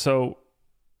 Yeah. So.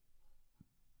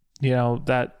 You know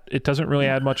that it doesn't really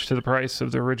add much to the price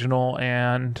of the original,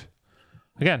 and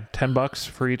again, $10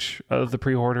 for each of the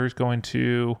pre-orders going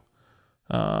to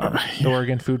the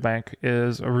Oregon Food Bank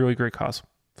is a really great cause,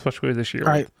 especially this year.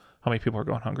 With how many people are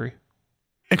going hungry?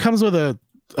 It comes with a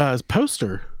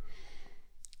poster.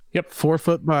 Yep. 4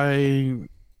 foot by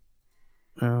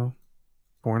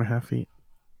 4.5 feet.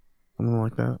 Something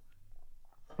like that.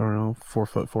 I don't know, 4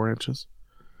 foot 4 inches.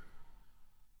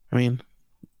 I mean,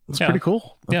 it's pretty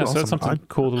cool. That's awesome. So that's something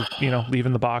cool to, leave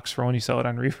in the box for when you sell it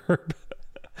on Reverb.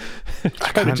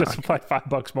 Try to justify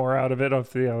 $5 more out of it off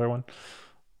the other one.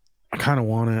 I kind of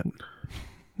want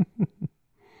it.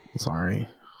 Sorry.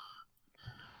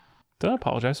 Don't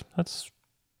apologize. That's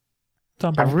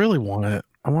I really want it.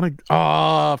 I want to.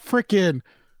 Oh, freaking!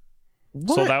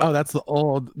 What? Sold out? Oh,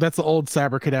 that's the old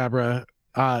Sabracadabra.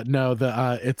 No,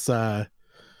 it's what's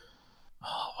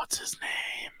his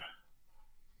name?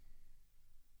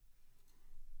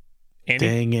 Andy?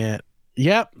 Dang it!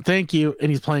 Yep, thank you.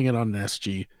 And he's playing it on an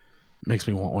SG. Makes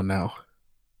me want one now.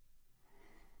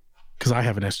 Because I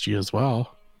have an SG as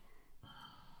well.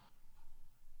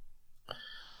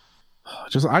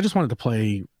 I just wanted to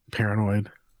play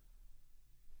Paranoid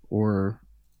or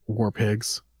War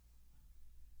Pigs.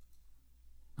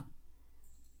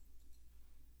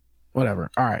 Whatever.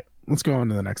 All right, let's go on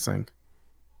to the next thing.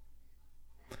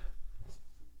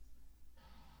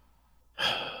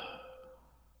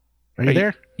 Are you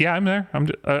there? Yeah, I'm there.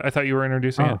 I thought you were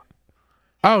introducing it.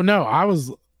 Oh no, I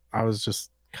was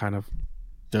just kind of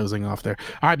dozing off there.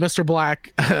 All right, Mr.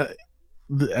 Black has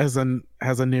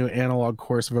a new analog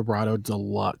chorus vibrato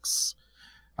deluxe.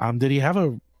 Did he have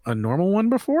a normal one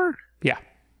before? Yeah.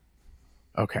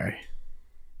 Okay.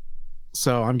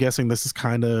 So I'm guessing this is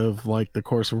kind of like the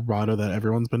chorus vibrato that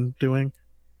everyone's been doing.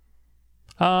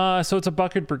 So it's a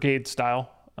Bucket Brigade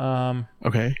style.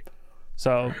 Okay.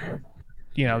 So,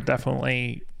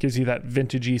 definitely gives you that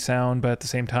vintagey sound, but at the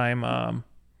same time,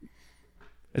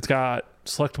 it's got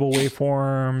selectable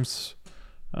waveforms.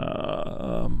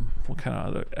 What kind of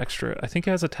other extra? I think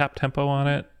it has a tap tempo on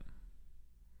it.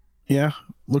 Yeah,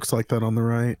 looks like that on the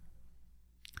right.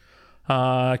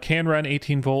 Can run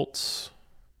 18 volts.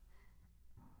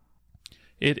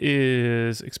 It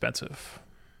is expensive.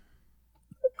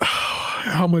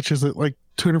 How much is it? Like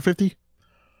 $250?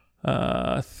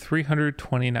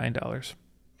 $329.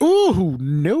 Ooh,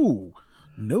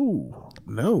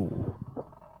 no.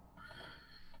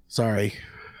 Sorry.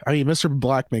 I mean, Mr.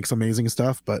 Black makes amazing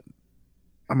stuff, but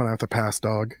I'm gonna have to pass,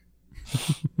 dog.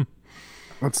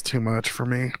 That's too much for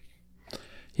me.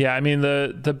 Yeah, I mean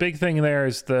the big thing there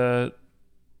is the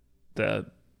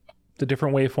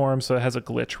different waveforms. So it has a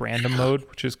glitch random mode,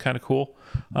 which is kind of cool.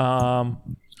 On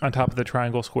top of the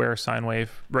triangle, square, sine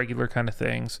wave, regular kind of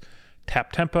things.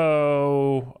 Tap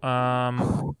tempo.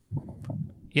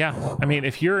 Yeah, I mean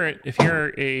if you're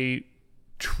a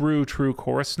true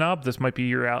chorus snob, this might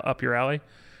be up your alley.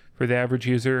 For the average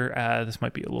user, this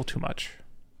might be a little too much.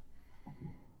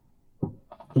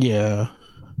 Yeah.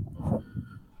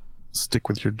 Stick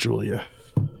with your Julia.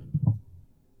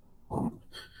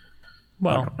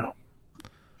 Well,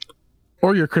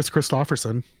 or your Chris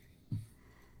Christopherson.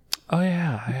 Oh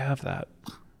yeah, I have that.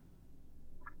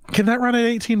 Can that run at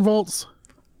 18 volts?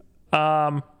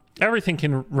 Everything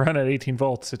can run at 18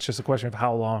 volts. It's just a question of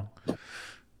how long.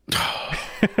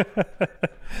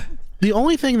 The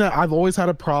only thing that I've always had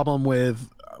a problem with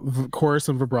chorus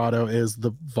and vibrato is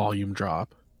the volume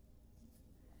drop.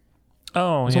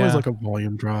 Oh, It's always like a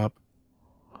volume drop.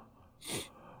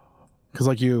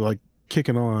 Because you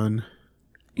kicking on.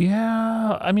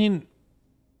 Yeah, I mean,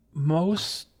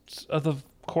 most of the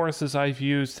choruses I've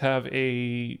used have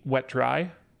a wet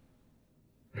dry.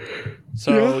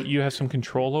 So you have some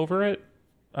control over it.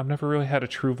 I've never really had a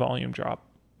true volume drop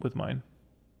with mine.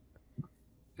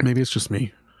 Maybe it's just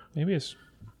me. Maybe it's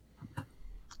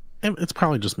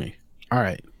probably just me. All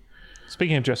right.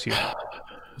 Speaking of just you.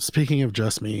 Speaking of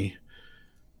just me.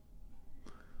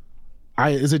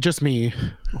 Is it just me,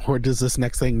 or does this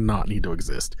next thing not need to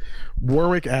exist?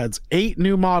 Warwick adds 8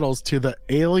 new models to the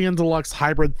Alien Deluxe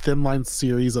Hybrid Thinline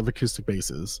series of acoustic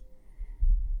basses.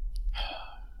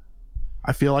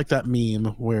 I feel like that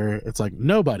meme where it's like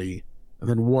nobody, and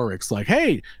then Warwick's like,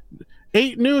 "Hey,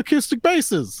 8 new acoustic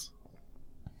basses."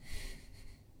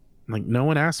 Like, no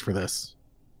one asked for this.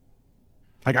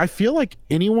 Like, I feel like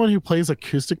anyone who plays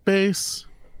acoustic bass,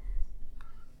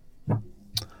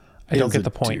 I don't get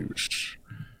the point. Douche.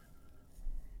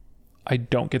 I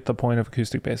don't get the point of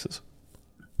acoustic basses.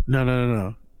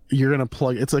 No. You're gonna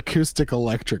plug. It's acoustic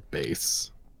electric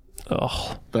bass.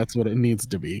 Oh, that's what it needs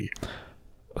to be.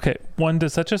 Okay. One,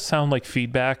 does that just sound like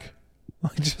feedback?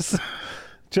 Like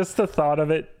just the thought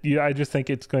of it. Yeah, I just think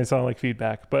it's going to sound like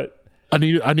feedback. But I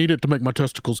need it to make my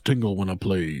testicles tingle when I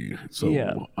play. So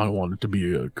yeah. I want it to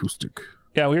be acoustic.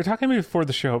 Yeah, we were talking before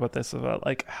the show about this, about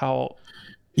like how.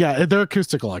 Yeah, they're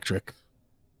acoustic electric.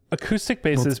 Acoustic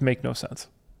basses make no sense.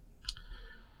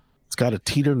 It's got a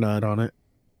teeter nut on it.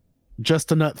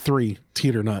 Just a nut 3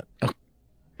 teeter nut. Oh.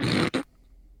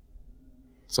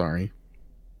 Sorry.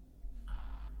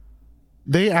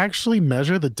 They actually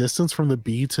measure the distance from the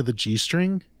B to the G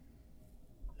string,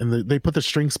 and they put the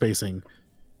string spacing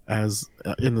as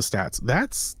in the stats.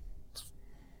 That's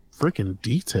freaking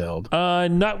detailed.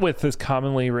 Nut width is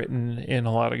commonly written in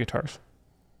a lot of guitars.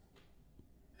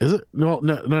 Is it?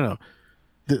 No.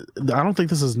 I don't think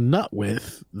this is nut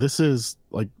width. This is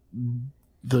like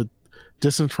the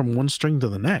distance from one string to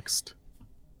the next,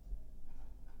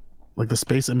 like the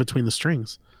space in between the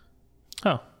strings.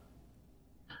 Oh.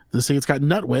 See, it's got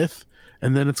nut width,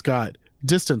 and then it's got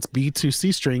distance B to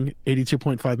C string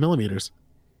 82.5 millimeters.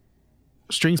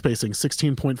 String spacing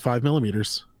 16.5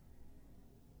 millimeters.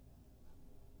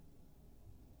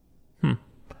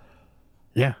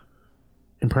 Yeah.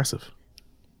 Impressive.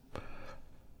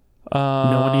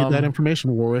 No one needed that Um,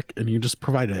 information, Warwick, and you just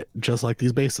provided it, just like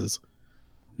these bases.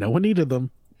 No one needed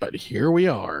them, but here we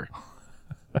are.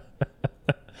 I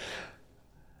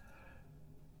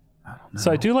don't know.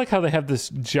 so I do like how they have this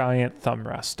giant thumb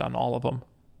rest on all of them.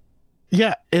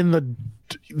 Yeah,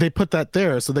 they put that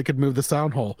there so they could move the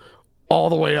sound hole all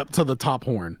the way up to the top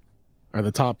horn or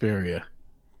the top area.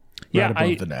 Yeah,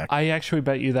 right above the neck. I actually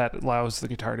bet you that allows the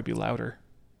guitar to be louder.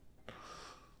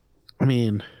 I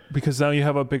mean, because now you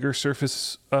have a bigger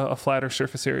surface, a flatter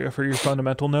surface area for your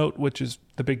fundamental note, which is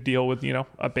the big deal with,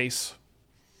 a bass.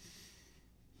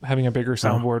 Having a bigger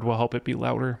soundboard will help it be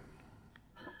louder.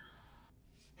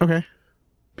 Okay.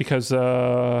 Because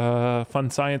fun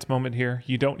science moment here,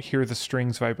 you don't hear the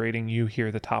strings vibrating, you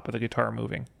hear the top of the guitar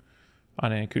moving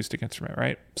on an acoustic instrument,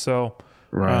 right? So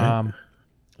right.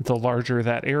 The larger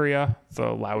that area,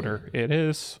 the louder it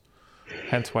is.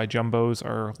 Hence why jumbos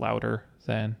are louder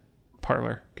than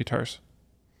parlor guitars,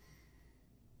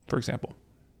 for example.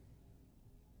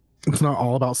 It's not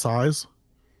all about size.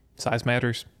 Size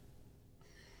matters.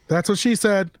 That's what she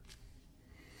said.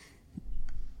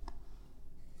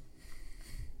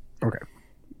 Okay.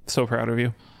 So proud of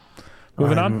you.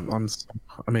 Moving on. I'm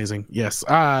amazing. Yes.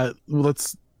 You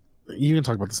can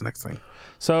talk about this next thing.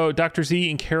 So Dr. Z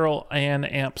and Carol Ann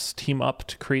Amps team up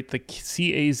to create the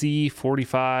CAZ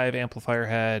 45 amplifier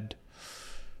head.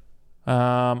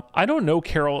 I don't know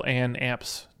Carol Ann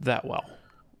Amps that well.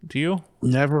 Do you?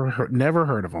 Never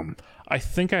heard of them. I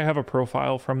think I have a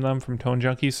profile from them from Tone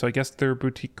Junkies, so I guess they're a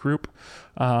boutique group.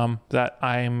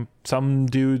 That some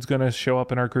dude's gonna show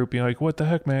up in our group being like, "What the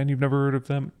heck, man? You've never heard of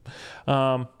them?"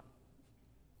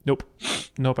 Nope,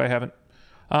 I haven't.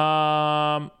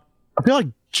 I feel like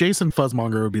Jason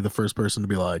Fuzzmonger would be the first person to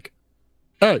be like,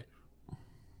 "Hey."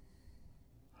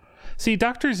 See,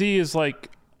 Dr. Z is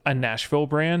like a Nashville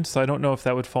brand, so I don't know if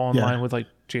that would fall in line with like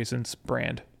Jason's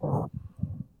brand. Well,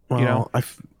 I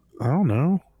don't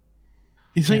know.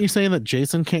 You're saying that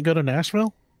Jason can't go to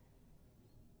Nashville?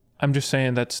 I'm just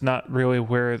saying that's not really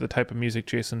where the type of music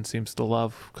Jason seems to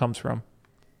love comes from.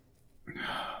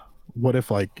 What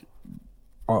if like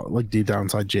deep down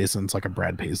inside Jason's like a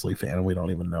Brad Paisley fan and we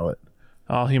don't even know it?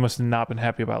 Oh, he must have not been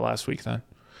happy about last week then.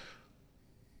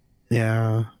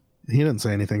 Yeah, he didn't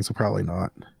say anything, so probably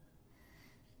not.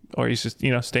 Or he's just,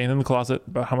 staying in the closet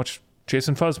about how much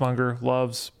Jason Fuzzmonger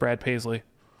loves Brad Paisley.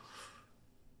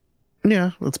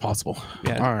 Yeah, it's possible.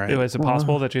 Yeah. All right. Is it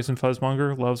possible that Jason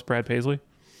Fuzzmonger loves Brad Paisley?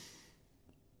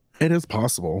 It is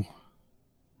possible.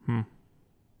 Well,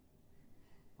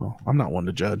 I'm not one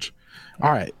to judge.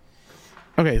 All right.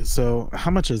 Okay, so how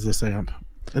much is this amp?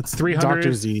 It's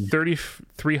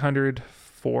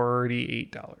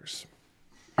 $348.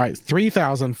 All right,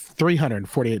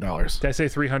 $3,348. Did I say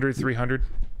 300?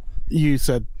 You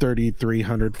said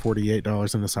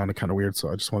 $3,348, and it sounded kind of weird, so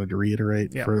I just wanted to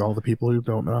reiterate for all the people who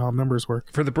don't know how numbers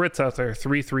work. For the Brits out there,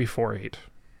 3348.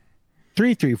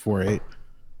 3348.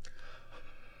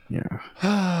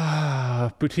 Yeah.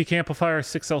 Boutique amplifier,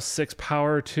 6L6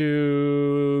 power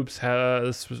tubes,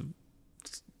 has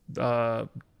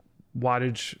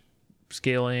wattage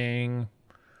scaling,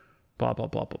 blah, blah,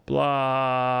 blah, blah,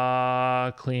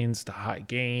 blah. Cleans to high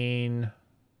gain.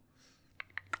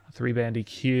 3-band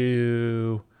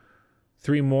EQ,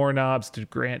 3 more knobs to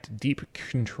grant deep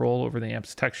control over the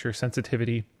amp's texture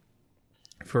sensitivity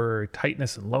for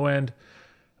tightness and low end,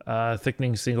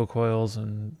 thickening single coils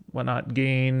and whatnot,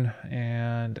 gain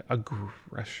and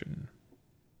aggression,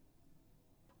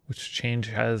 which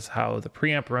changes how the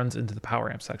preamp runs into the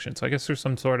power amp section. So I guess there's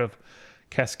some sort of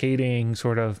cascading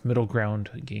sort of middle ground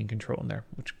gain control in there,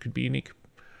 which could be unique.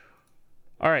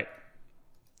 All right.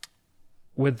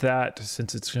 With that,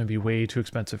 since it's going to be way too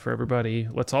expensive for everybody,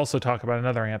 let's also talk about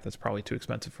another amp that's probably too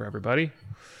expensive for everybody.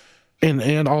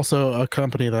 And also a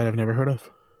company that I've never heard of.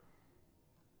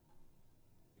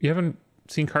 You haven't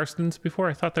seen Karstens before?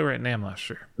 I thought they were at NAMM last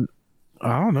year.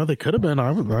 I don't know. They could have been.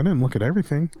 I didn't look at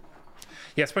everything.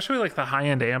 Yeah, especially like the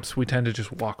high-end amps, we tend to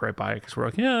just walk right by it because we're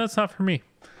like, yeah, that's not for me.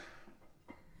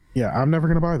 Yeah, I'm never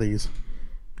going to buy these.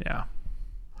 Yeah.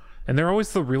 And they're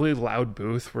always the really loud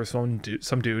booth where some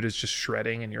dude is just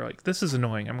shredding and you're like, this is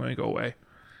annoying. I'm going to go away.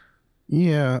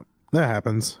 Yeah, that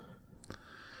happens.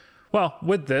 Well,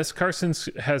 with this,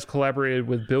 Karstens has collaborated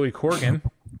with Billy Corgan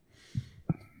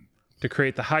to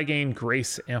create the high-gain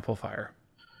Grace amplifier.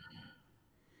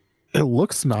 It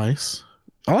looks nice.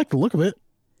 I like the look of it.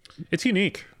 It's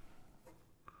unique.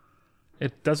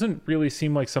 It doesn't really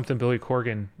seem like something Billy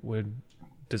Corgan would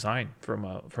design from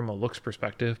a looks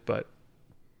perspective, but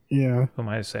yeah, who am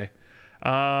I to say?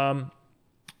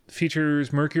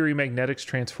 Features Mercury magnetics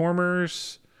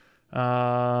transformers,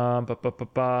 has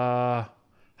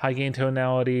high gain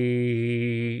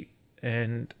tonality,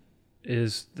 and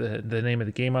is the name of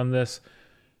the game on this.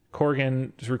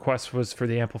 Corgan's request was for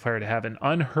the amplifier to have an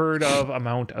unheard of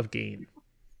amount of gain.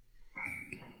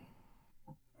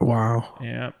 Wow.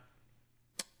 Yeah.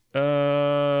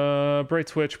 Bright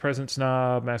switch, presence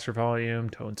knob, master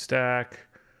volume, tone stack,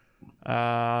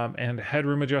 and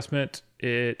headroom adjustment.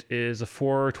 It is a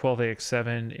 4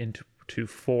 12AX7 into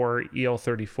 4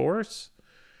 EL34s.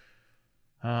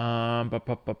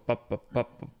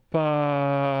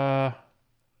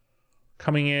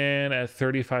 Coming in at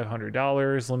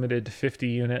 $3,500, limited to 50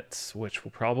 units, which will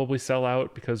probably sell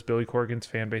out because Billy Corgan's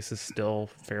fan base is still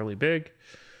fairly big.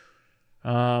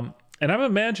 And I'm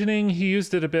imagining he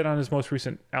used it a bit on his most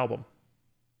recent album.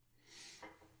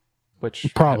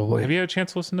 Which probably. Have you had a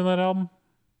chance to listen to that album?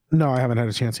 No, I haven't had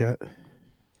a chance yet.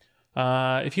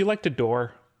 If you liked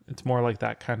Adore, it's more like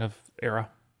that kind of era.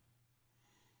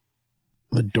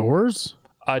 The Doors?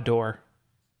 Adore.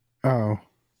 Oh.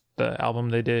 The album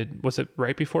they did, was it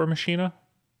right before Machina?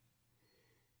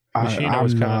 Machina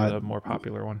was kind of the more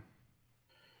popular one.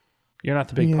 You're not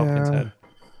the big Pumpkins head.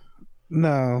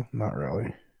 No, not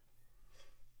really.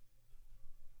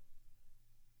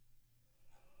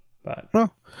 But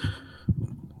well,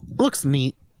 looks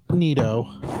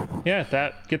neato.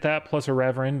 Yeah, get that plus a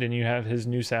Reverend, and you have his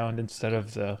new sound instead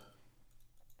of the.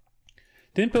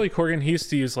 Didn't Billy Corgan? He used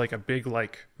to use like a big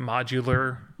like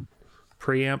modular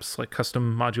preamps, like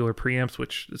custom modular preamps,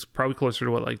 which is probably closer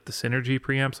to what like the Synergy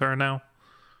preamps are now.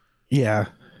 Yeah,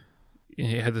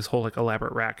 he had this whole like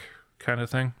elaborate rack kind of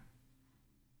thing.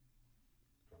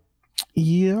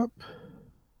 Yep.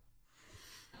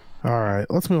 All right,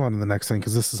 let's move on to the next thing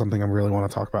because this is something I really want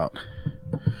to talk about.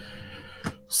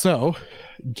 So,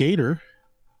 Gator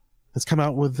has come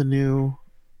out with the new,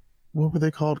 what were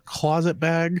they called? Closet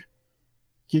bag?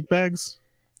 Gig bags?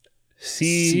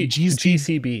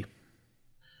 GCB.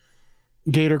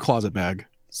 Gator closet bag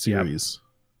series.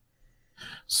 Yep.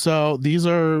 So, these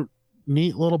are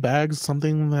neat little bags,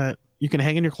 something that you can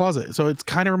hang in your closet. So, it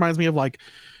kind of reminds me of like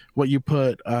what you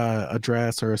put a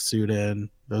dress or a suit in,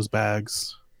 those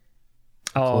bags.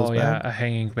 Oh yeah, bag. A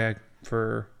hanging bag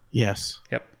for yes.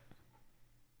 Yep.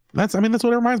 That's what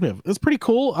it reminds me of. It's pretty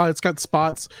cool. It's got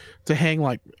spots to hang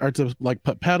to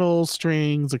put pedals,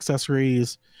 strings,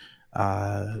 accessories.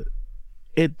 Here's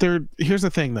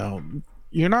the thing though,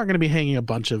 you're not going to be hanging a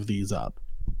bunch of these up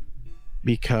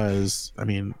because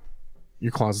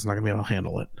your closet's not going to be able to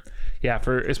handle it. Yeah,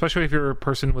 especially if you're a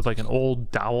person with like an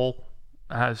old dowel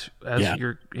as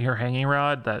your hanging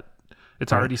rod that.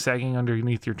 It's already sagging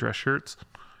underneath your dress shirts.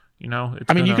 You know?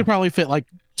 You could probably fit like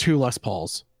 2 Les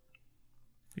Pauls.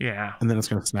 Yeah. And then it's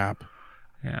going to snap.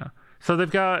 Yeah. So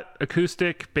they've got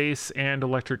acoustic, bass, and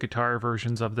electric guitar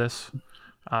versions of this.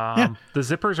 The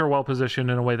zippers are well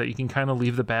positioned in a way that you can kind of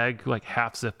leave the bag like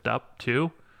half zipped up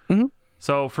too. Mm-hmm.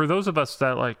 So for those of us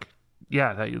that you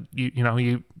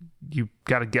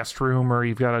got a guest room or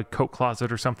you've got a coat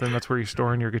closet or something, that's where you're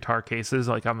storing your guitar cases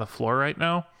like on the floor right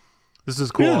now. This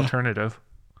is a cool alternative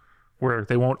where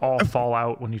they won't all fall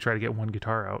out when you try to get one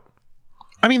guitar out.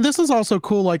 This is also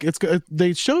cool. Like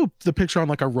they show the picture on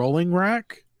like a rolling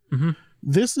rack. Mm-hmm.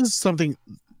 This is something.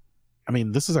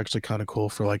 This is actually kind of cool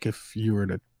for like if you were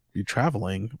to be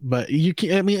traveling, but you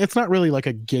can. It's not really like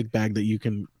a gig bag that you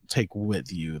can take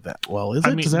with you that well, is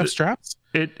it? Does it have straps?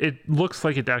 It looks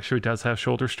like it actually does have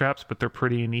shoulder straps, but they're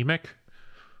pretty anemic.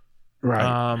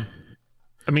 Right.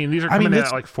 These are coming in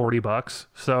at like $40.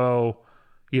 So,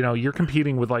 you're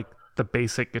competing with like the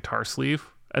basic guitar sleeve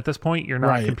at this point. You're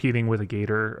not competing with a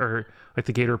Gator or like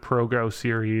the Gator Pro Go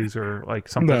series or like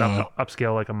something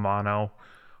upscale like a mono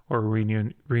or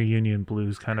reunion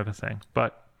blues kind of a thing.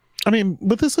 But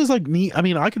but this is like neat.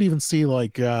 I could even see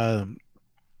like, I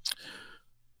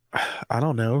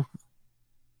don't know.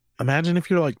 Imagine if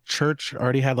your like church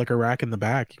already had like a rack in the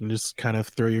back. You can just kind of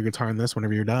throw your guitar in this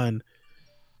whenever you're done.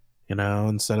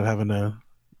 Instead of having to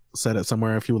set it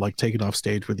somewhere if you would like take it off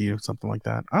stage with you, something like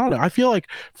that. I don't know. I feel like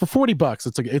for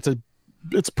 $40,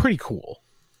 it's pretty cool.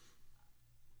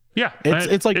 Yeah,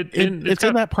 it's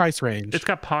in that price range. It's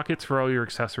got pockets for all your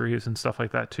accessories and stuff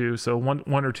like that too. So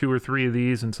one or two or three of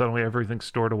these, and suddenly everything's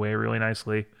stored away really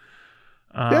nicely.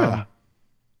 Yeah,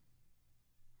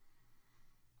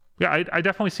 I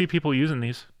definitely see people using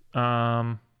these.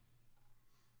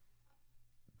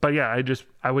 But yeah,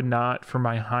 I would not, for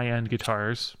my high-end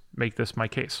guitars, make this my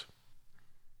case.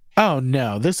 Oh,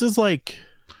 no. This is like...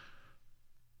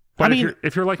 But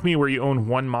if you're like me, where you own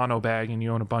one mono bag and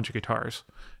you own a bunch of guitars,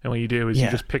 and what you do is you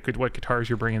just pick what guitars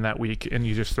you're bringing that week, and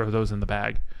you just throw those in the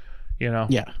bag,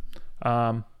 Yeah.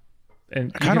 And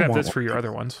you can have this for your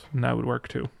other ones, and that would work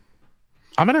too.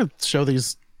 I'm going to show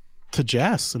these to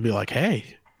Jess and be like,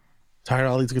 "Hey, tired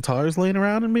of all these guitars laying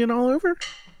around and being all over?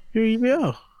 Here you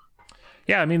go."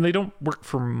 Yeah, I mean, they don't work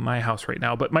for my house right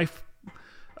now, but my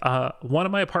one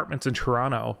of my apartments in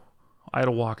Toronto, I had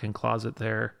a walk-in closet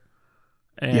there,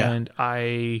 and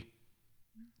I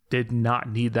did not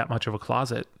need that much of a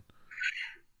closet.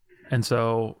 And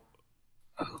so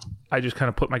I just kind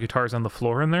of put my guitars on the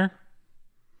floor in there.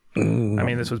 I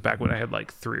mean, this was back when I had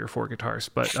like 3 or 4 guitars,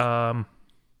 but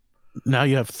now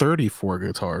you have 34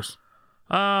 guitars.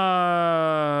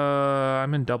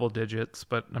 I'm in double digits,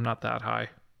 but I'm not that high.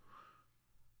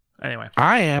 Anyway.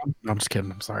 I am. No, I'm just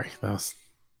kidding. I'm sorry.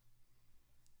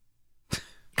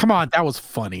 Come on, that was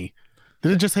funny.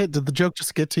 Did the joke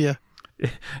just get to you?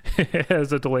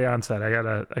 There's a delay on set. I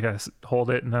gotta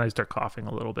hold it, and then I start coughing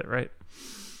a little bit, right?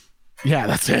 Yeah,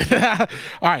 that's it.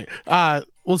 All right.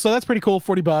 Well, so that's pretty cool.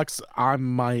 $40.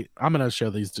 I'm gonna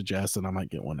show these to Jess, and I might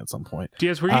get one at some point.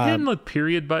 Jess, were you getting the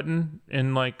period button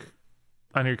in like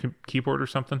on your keyboard or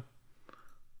something?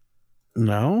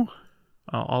 No.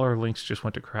 All our links just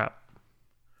went to crap.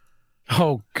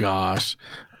 Oh gosh.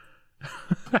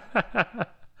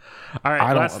 All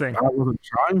right, last thing. I wasn't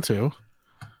trying to.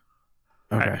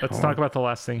 Okay, all right, let's talk about the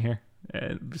last thing here,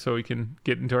 so we can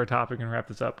get into our topic and wrap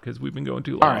this up because we've been going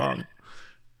too long. All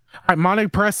right, Monte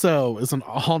Presso is an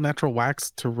all-natural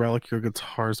wax to relic your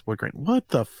guitar's wood grain. What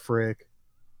the frick?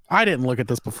 I didn't look at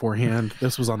this beforehand.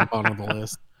 This was on the bottom of the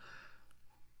list.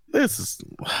 This is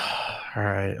all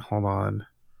right. Hold on.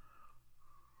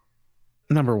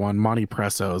 Number 1, Monte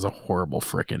Presso is a horrible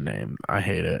freaking name. I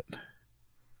hate it.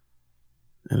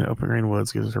 And open grain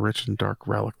woods gives it a rich and dark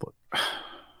relic look.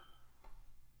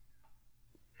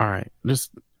 All right,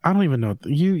 I don't even know.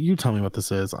 You tell me what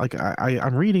this is. Like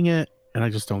I'm reading it and I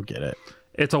just don't get it.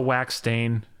 It's a wax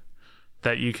stain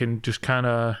that you can just kind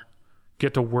of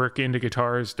get to work into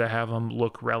guitars to have them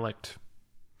look relict.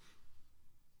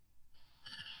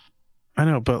 I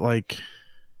know, but like,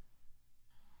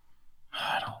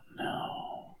 I don't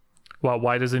know. Well,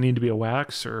 why does it need to be a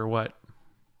wax or what?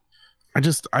 I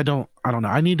don't know.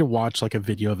 I need to watch like a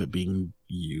video of it being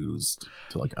used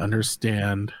to like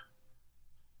understand.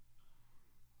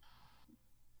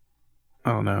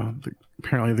 I don't know.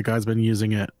 Apparently the guy's been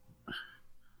using it.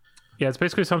 Yeah, it's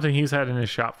basically something he's had in his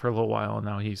shop for a little while, and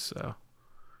now he's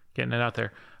getting it out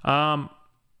there.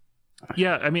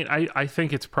 Yeah, I mean, I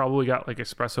think it's probably got like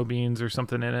espresso beans or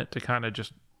something in it to kind of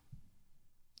just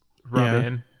rub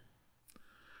in.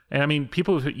 And I mean,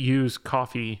 people use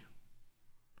coffee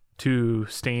to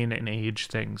stain and age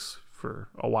things for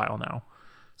a while now.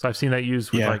 So I've seen that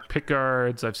used with like pick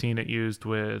guards. I've seen it used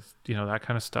with, that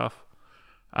kind of stuff.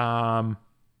 So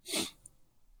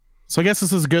I guess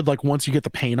this is good. Like once you get the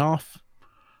paint off.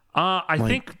 I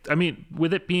think, I mean,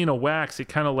 with it being a wax, it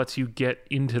kind of lets you get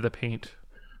into the paint.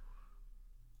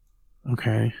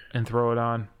 Okay. And throw it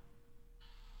on.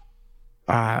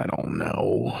 I don't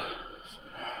know.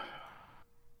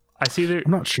 I see there.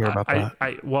 I'm not sure about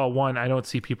that. Well, one, I don't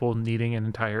see people needing an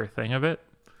entire thing of it.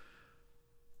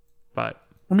 But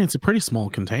I mean, it's a pretty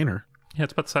small container. Yeah,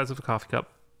 it's about the size of a coffee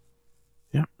cup.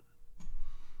 Yeah.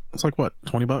 It's like what,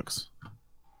 $20?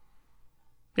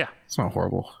 Yeah. It's not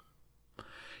horrible.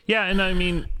 Yeah, and I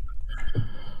mean,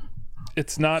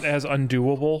 it's not as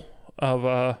undoable of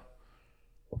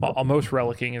most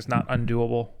relicking is not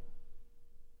undoable.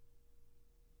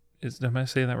 Am I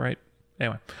saying that right?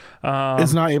 Anyway,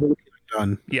 it's not able to be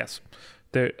done. Yes,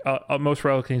 most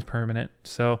relicking is permanent.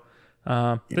 So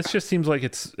this just seems like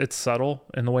it's subtle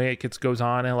in the way it goes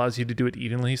on and allows you to do it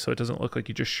evenly, so it doesn't look like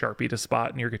you just sharpied a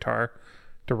spot in your guitar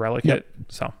to relic it.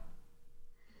 So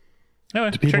anyway,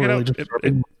 check it out.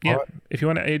 If you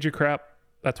want to age your crap,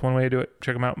 that's one way to do it.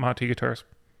 Check them out, Monte Guitars.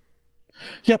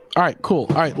 Yep. All right. Cool.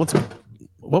 All right. What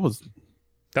was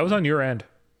that? Was on your end?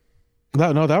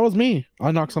 No, that was me.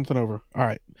 I knocked something over. All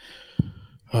right.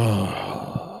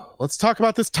 Let's talk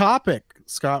about this topic,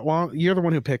 Scott. You're the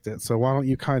one who picked it, so why don't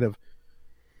you kind of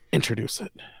introduce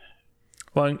it?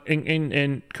 Well,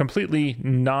 in completely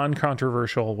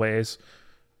non-controversial ways,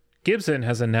 Gibson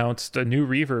has announced a new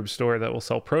reverb store that will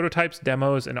sell prototypes,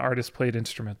 demos, and artist-played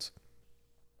instruments.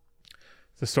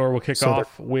 The store will kick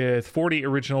off with 40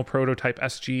 original prototype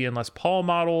SG and Les Paul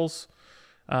models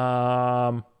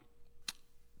to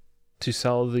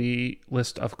sell the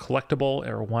list of collectible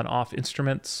or one-off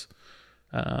instruments.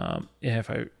 If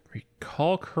I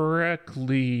recall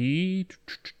correctly,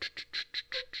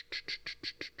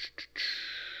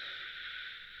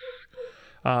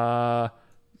 the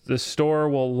store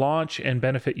will launch and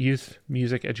benefit youth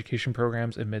music education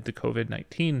programs amid the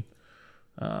COVID-19.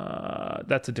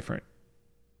 That's a different.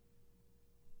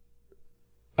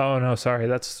 Oh no, sorry.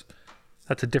 That's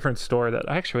That's a different store that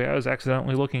actually I was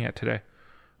accidentally looking at today.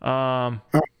 I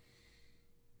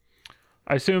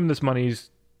assume is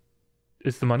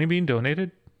the money being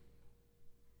donated?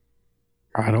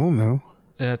 I don't know.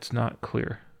 It's not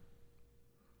clear.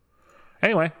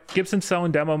 Anyway, Gibson's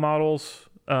selling demo models,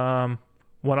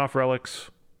 one-off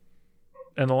relics,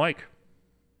 and the like.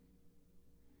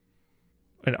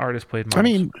 An artist played models. I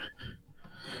mean,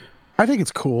 I think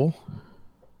it's cool.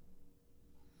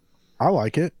 I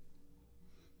like it.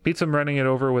 Beats them running it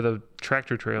over with a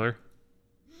tractor trailer.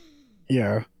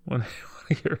 Yeah. When they want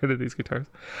to get rid of these guitars.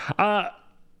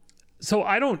 So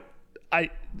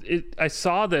I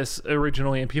saw this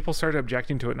originally and people started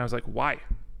objecting to it, and I was like, why?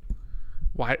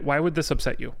 Why would this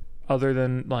upset you? Other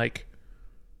than like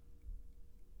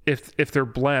if they're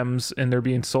blems and they're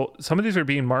being sold, some of these are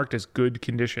being marked as good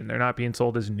condition. They're not being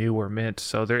sold as new or mint.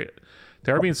 So they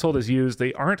are being sold as used.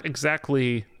 They aren't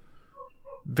exactly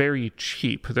very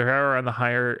cheap. They are on the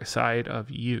higher side of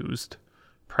used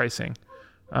pricing.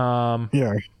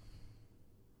 Yeah.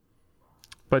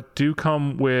 But do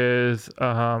come with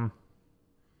partial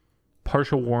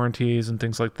warranties and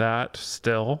things like that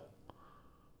still.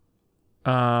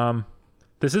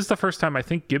 This is the first time I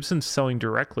think Gibson's selling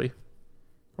directly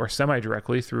or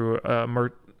semi-directly through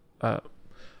a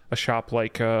shop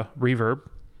like Reverb.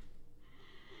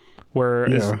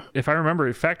 Whereas, if I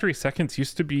remember, Factory Seconds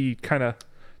used to be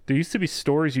there used to be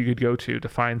stores you could go to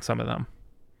find some of them.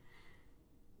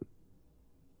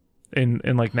 In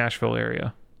like Nashville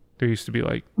area, there used to be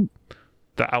like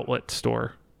the outlet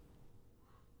store.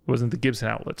 It wasn't the Gibson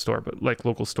outlet store, but like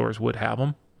local stores would have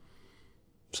them.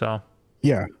 So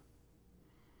yeah,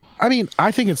 I mean,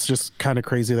 I think it's just kind of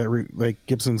crazy that like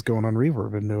Gibson's going on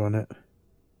Reverb and doing it.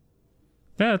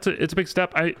 Yeah, it's a big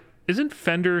step. Isn't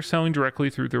Fender selling directly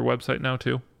through their website now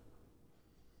too?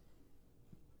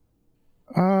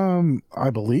 I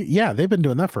believe, yeah, they've been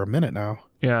doing that for a minute now.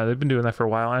 Yeah, they've been doing that for a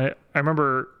while. I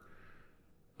remember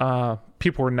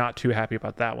people were not too happy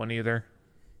about that one either.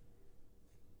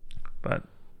 But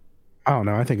I don't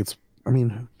know. I think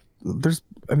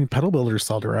pedal builders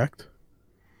sell direct.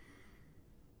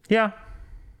 Yeah.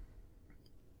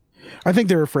 I think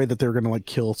they're afraid that they're going to like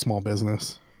kill small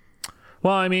business.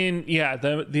 Well, I mean, yeah,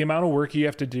 the amount of work you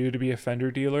have to do to be a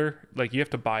Fender dealer, like you have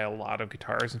to buy a lot of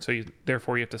guitars, and so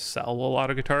therefore you have to sell a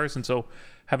lot of guitars, and so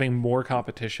having more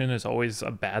competition is always a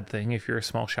bad thing if you're a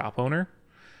small shop owner.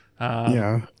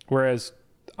 Yeah. Whereas,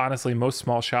 honestly, most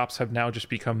small shops have now just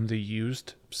become the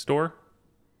used store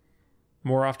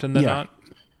more often than not.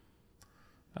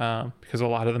 Because a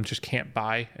lot of them just can't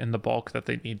buy in the bulk that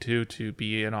they need to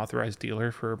be an authorized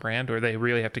dealer for a brand, or they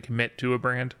really have to commit to a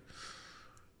brand.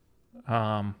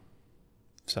 So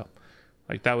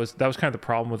like that was kind of the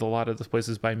problem with a lot of the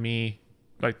places by me.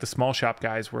 Like the small shop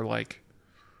guys were like,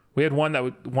 we had one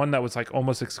that was like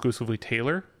almost exclusively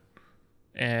Taylor,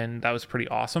 and that was pretty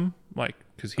awesome. Like,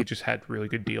 cause he just had really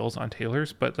good deals on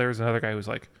Taylors, but there was another guy who was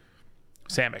like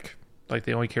Samick. Like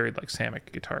they only carried like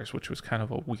Samick guitars, which was kind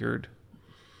of a weird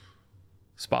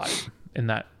spot in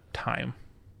that time.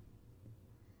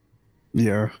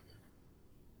 Yeah.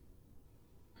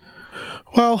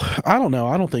 Well, I don't know.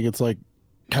 I don't think it's like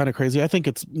kind of crazy. I think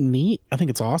it's neat. I think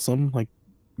it's awesome. Like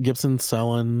Gibson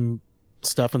selling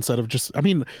stuff instead of just, I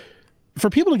mean, for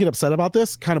people to get upset about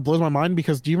this kind of blows my mind,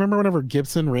 because do you remember whenever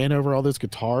Gibson ran over all those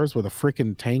guitars with a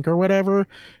freaking tank or whatever,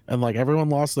 and like everyone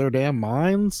lost their damn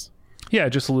minds? Yeah, I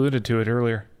just alluded to it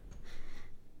earlier.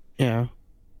 Yeah.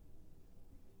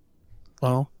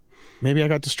 Well, maybe I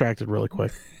got distracted really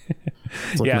quick.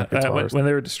 Yeah, when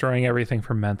they were destroying everything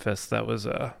from Memphis, that was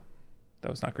not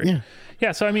great.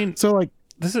 Yeah. So I mean, so like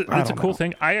it's a cool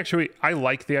thing. I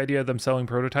like the idea of them selling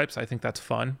prototypes. I think that's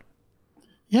fun.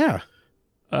 Yeah.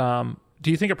 Do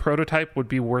you think a prototype would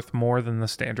be worth more than the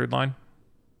standard line?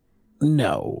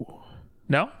 No.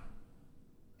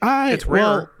 It's rare.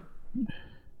 Well,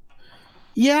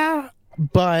 yeah,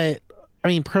 but I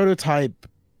mean, prototype.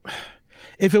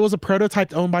 If it was a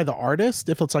prototype owned by the artist,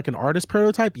 if it's like an artist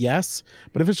prototype, yes.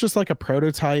 But if it's just like a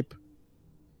prototype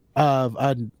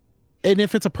and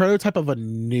if it's a prototype of a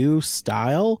new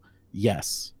style,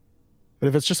 yes. But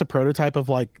if it's just a prototype of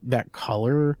like that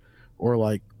color or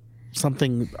like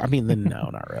something, I mean, then no,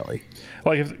 not really.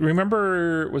 Like,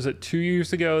 remember, was it 2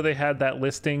 years ago they had that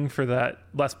listing for that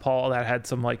Les Paul that had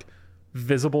some like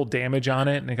visible damage on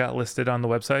it, and it got listed on the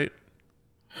website?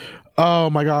 Oh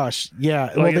my gosh, yeah.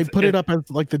 Like, well, they put it up as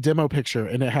like the demo picture,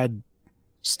 and it had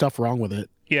stuff wrong with it.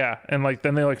 Yeah, and like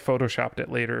then they like photoshopped it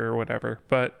later or whatever.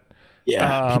 But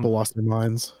yeah, people lost their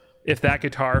minds. If that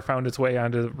guitar found its way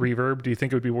onto Reverb, do you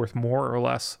think it would be worth more or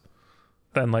less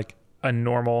than like a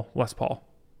normal Les Paul?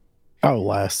 Oh,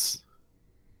 less.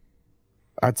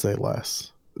 I'd say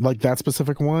less. Like that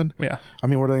specific one? Yeah. I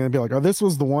mean, what are they going to be like? Oh, this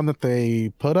was the one that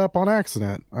they put up on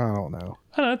accident. I don't know.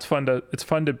 I don't know, it's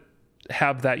fun to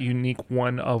have that unique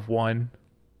one of one.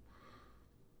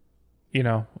 You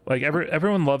know, like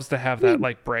everyone loves to have that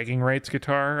like bragging rights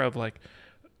guitar of like,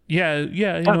 yeah,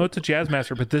 you know, it's a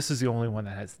Jazzmaster, but this is the only one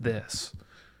that has this.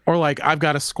 Or like, I've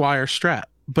got a Squire Strat,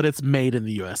 but it's made in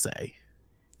the USA.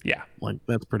 Yeah. Like,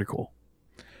 that's pretty cool.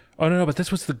 Oh, no, but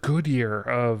this was the good year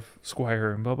of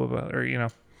Squire and blah, blah, blah. Or, you know.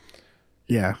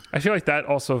 Yeah. I feel like that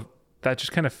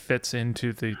just kind of fits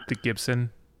into the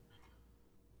Gibson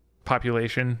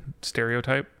population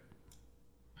stereotype.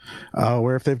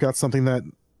 Where if they've got something that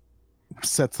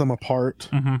sets them apart.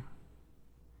 Mm-hmm.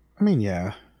 I mean,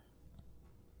 yeah.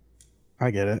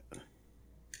 I get it.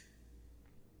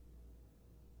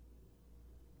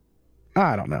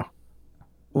 I don't know.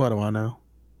 What do I know?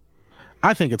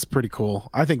 I think it's pretty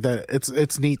cool. I think that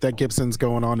it's neat that Gibson's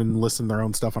going on and listing their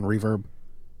own stuff on Reverb.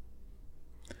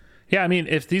 Yeah, I mean,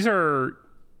 if these are,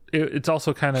 it's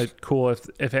also kind of cool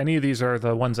if any of these are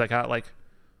the ones that got like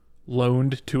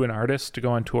loaned to an artist to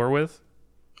go on tour with.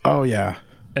 Oh yeah.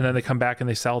 And then they come back and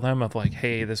they sell them of like,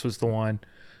 hey, this was the one.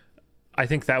 I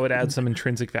think that would add some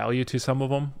intrinsic value to some of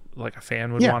them. Like a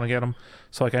fan would want to get them.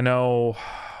 So like I know.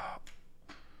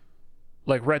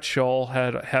 Like Rhett Shull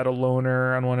had a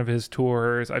loaner on one of his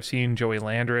tours. I've seen Joey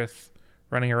Landreth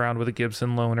running around with a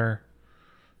Gibson loaner.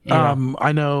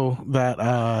 I know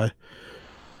that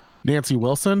Nancy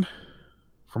Wilson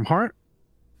from Heart,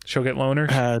 she'll get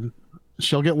loaners.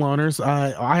 She'll get loaners.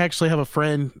 I actually have a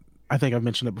friend. I think I've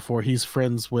mentioned it before. He's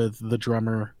friends with the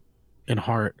drummer in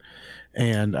Heart,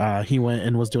 and he went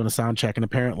and was doing a sound check, and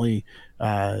apparently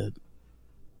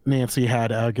Nancy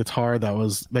had a guitar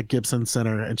that Gibson sent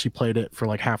her, and she played it for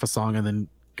like half a song and then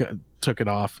took it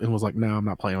off and was like, no, I'm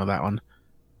not playing with that one.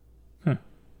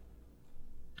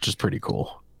 Which is pretty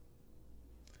cool.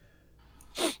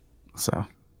 So,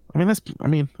 I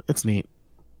mean, it's neat.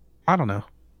 I don't know.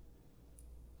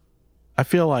 I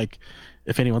feel like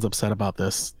if anyone's upset about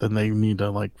this, then they need to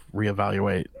like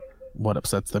reevaluate what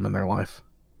upsets them in their life.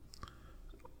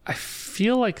 I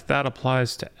feel like that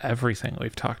applies to everything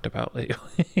we've talked about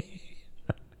lately.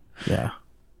 Yeah.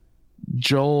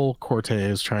 Joel Corte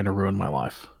is trying to ruin my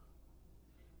life.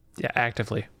 Yeah,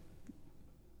 actively.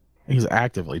 He's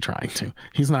actively trying to.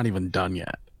 He's not even done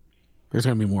yet. There's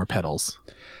going to be more pedals.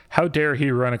 How dare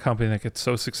he run a company that gets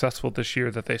so successful this year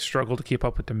that they struggle to keep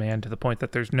up with demand to the point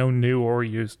that there's no new or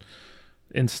used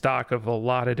in stock of a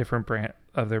lot of different brand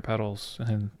of their pedals,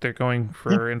 and they're going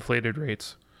for inflated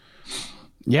rates.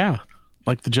 Yeah,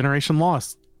 like the generation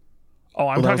lost. Oh,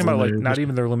 I'm talking about like not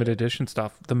even their limited edition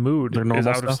stuff. The Mood is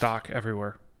out of stock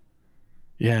everywhere.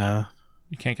 Yeah.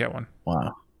 You can't get one.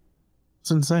 Wow. It's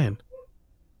insane.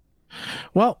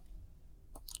 Well,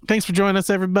 thanks for joining us,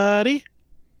 everybody.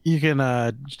 You can,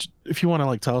 if you want to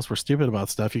like tell us we're stupid about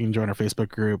stuff, you can join our Facebook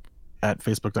group at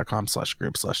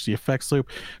facebook.com/group/the-effects-loop.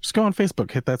 Just go on Facebook,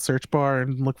 hit that search bar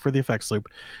and look for the Effects Loop.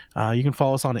 You can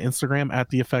follow us on Instagram at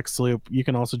the Effects Loop. You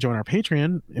can also join our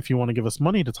Patreon if you want to give us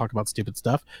money to talk about stupid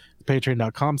stuff.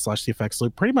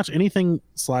 Patreon.com/the-effects-loop. Pretty much anything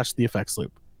 /the Effects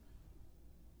Loop.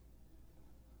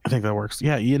 I think that works.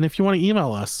 Yeah, and if you want to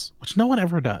email us, which no one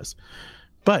ever does,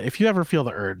 but if you ever feel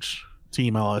the urge to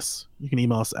email us, you can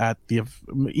email us at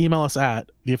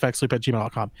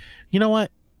theeffectsloop@gmail.com. You know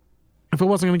what? If it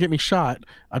wasn't going to get me shot,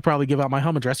 I'd probably give out my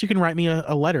home address. You can write me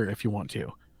a letter if you want to.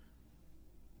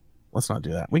 Let's not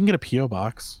do that. We can get a P.O.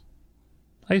 box.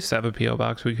 I used to have a P.O.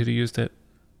 box. We could have used it.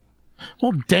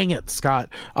 Well, dang it, Scott.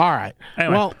 All right.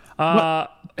 Anyway,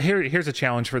 here's a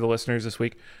challenge for the listeners this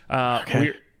week.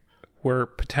 Okay. We're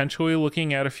potentially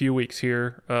looking at a few weeks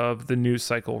here of the news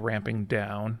cycle ramping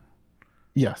down.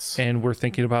 Yes. And we're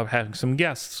thinking about having some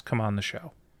guests come on the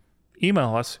show.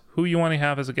 Email us who you want to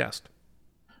have as a guest.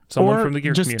 Someone from the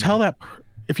gear community. Just tell that,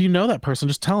 if you know that person,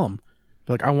 just tell them.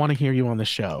 Like, I want to hear you on the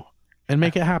show, and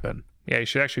make it happen. Yeah, you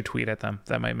should actually tweet at them.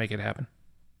 That might make it happen.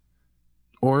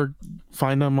 Or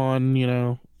find them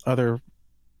on, other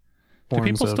forms.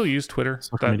 Do people still use Twitter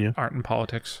that media aren't in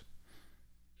politics?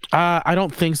 I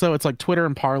don't think so. It's like Twitter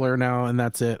and Parler now, and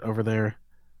that's it over there.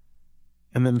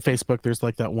 And then Facebook, there's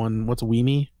like that one. What's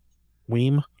Weem?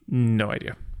 No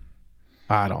idea.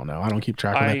 I don't know. I don't keep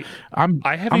track of it. I'm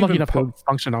haven't looking up a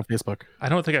function on Facebook. I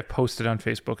don't think I've posted on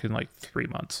Facebook in like 3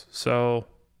 months. So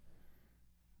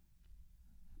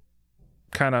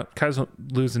kind of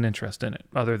losing interest in it,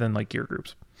 other than like gear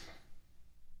groups.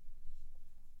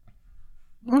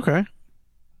 Okay.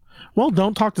 Well,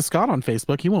 don't talk to Scott on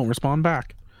Facebook. He won't respond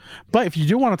back. But if you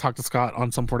do want to talk to Scott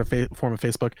on some form of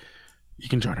Facebook, you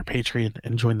can join our Patreon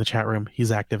and join the chat room.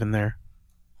 He's active in there.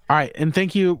 All right, and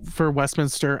thank you for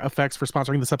Westminster Effects for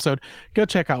sponsoring this episode. Go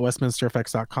check out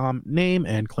westminstereffects.com. Name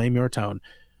and claim your tone.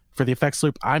 For the Effects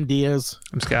Loop, I'm Diaz.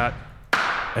 I'm Scott.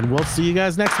 And we'll see you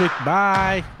guys next week.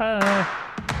 Bye. Bye.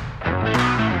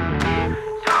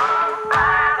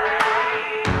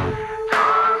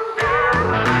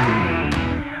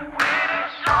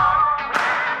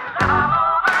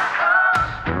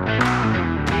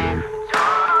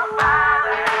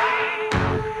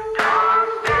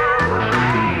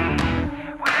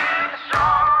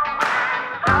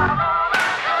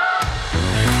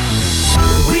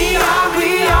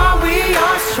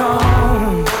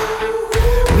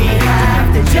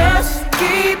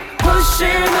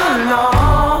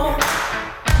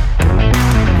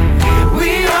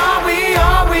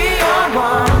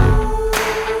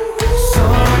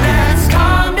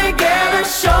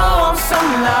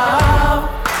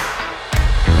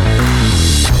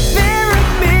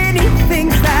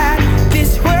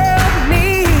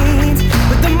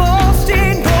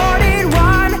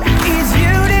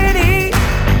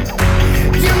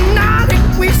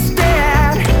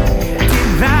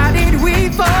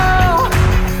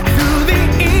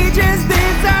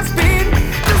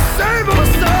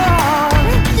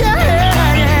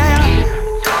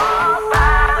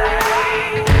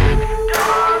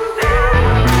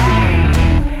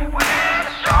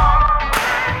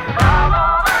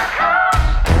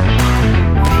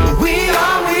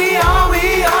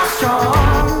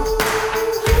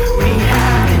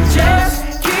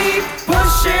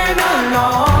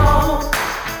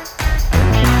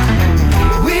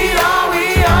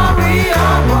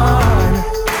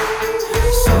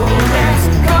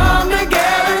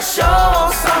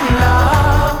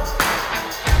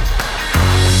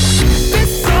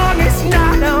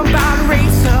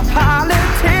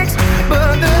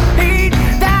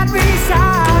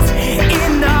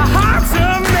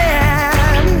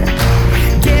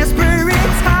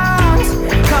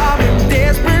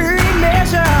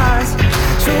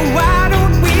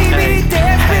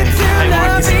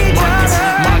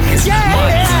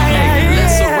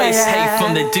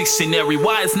 Dictionary,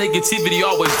 why is negativity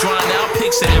always drawn out?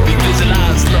 Pictionary,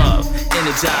 visualize love,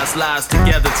 energize lives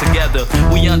together.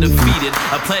 We undefeated,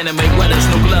 a plan to make weathers,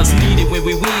 no gloves needed. When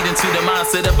we weed into the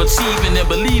mindset of achieving and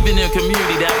believing in a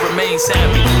community that remains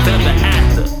happy. Forever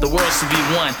after, the world should be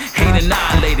one. Hate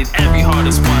annihilated, every heart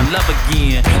is one. Love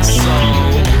again, so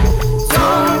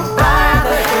don't buy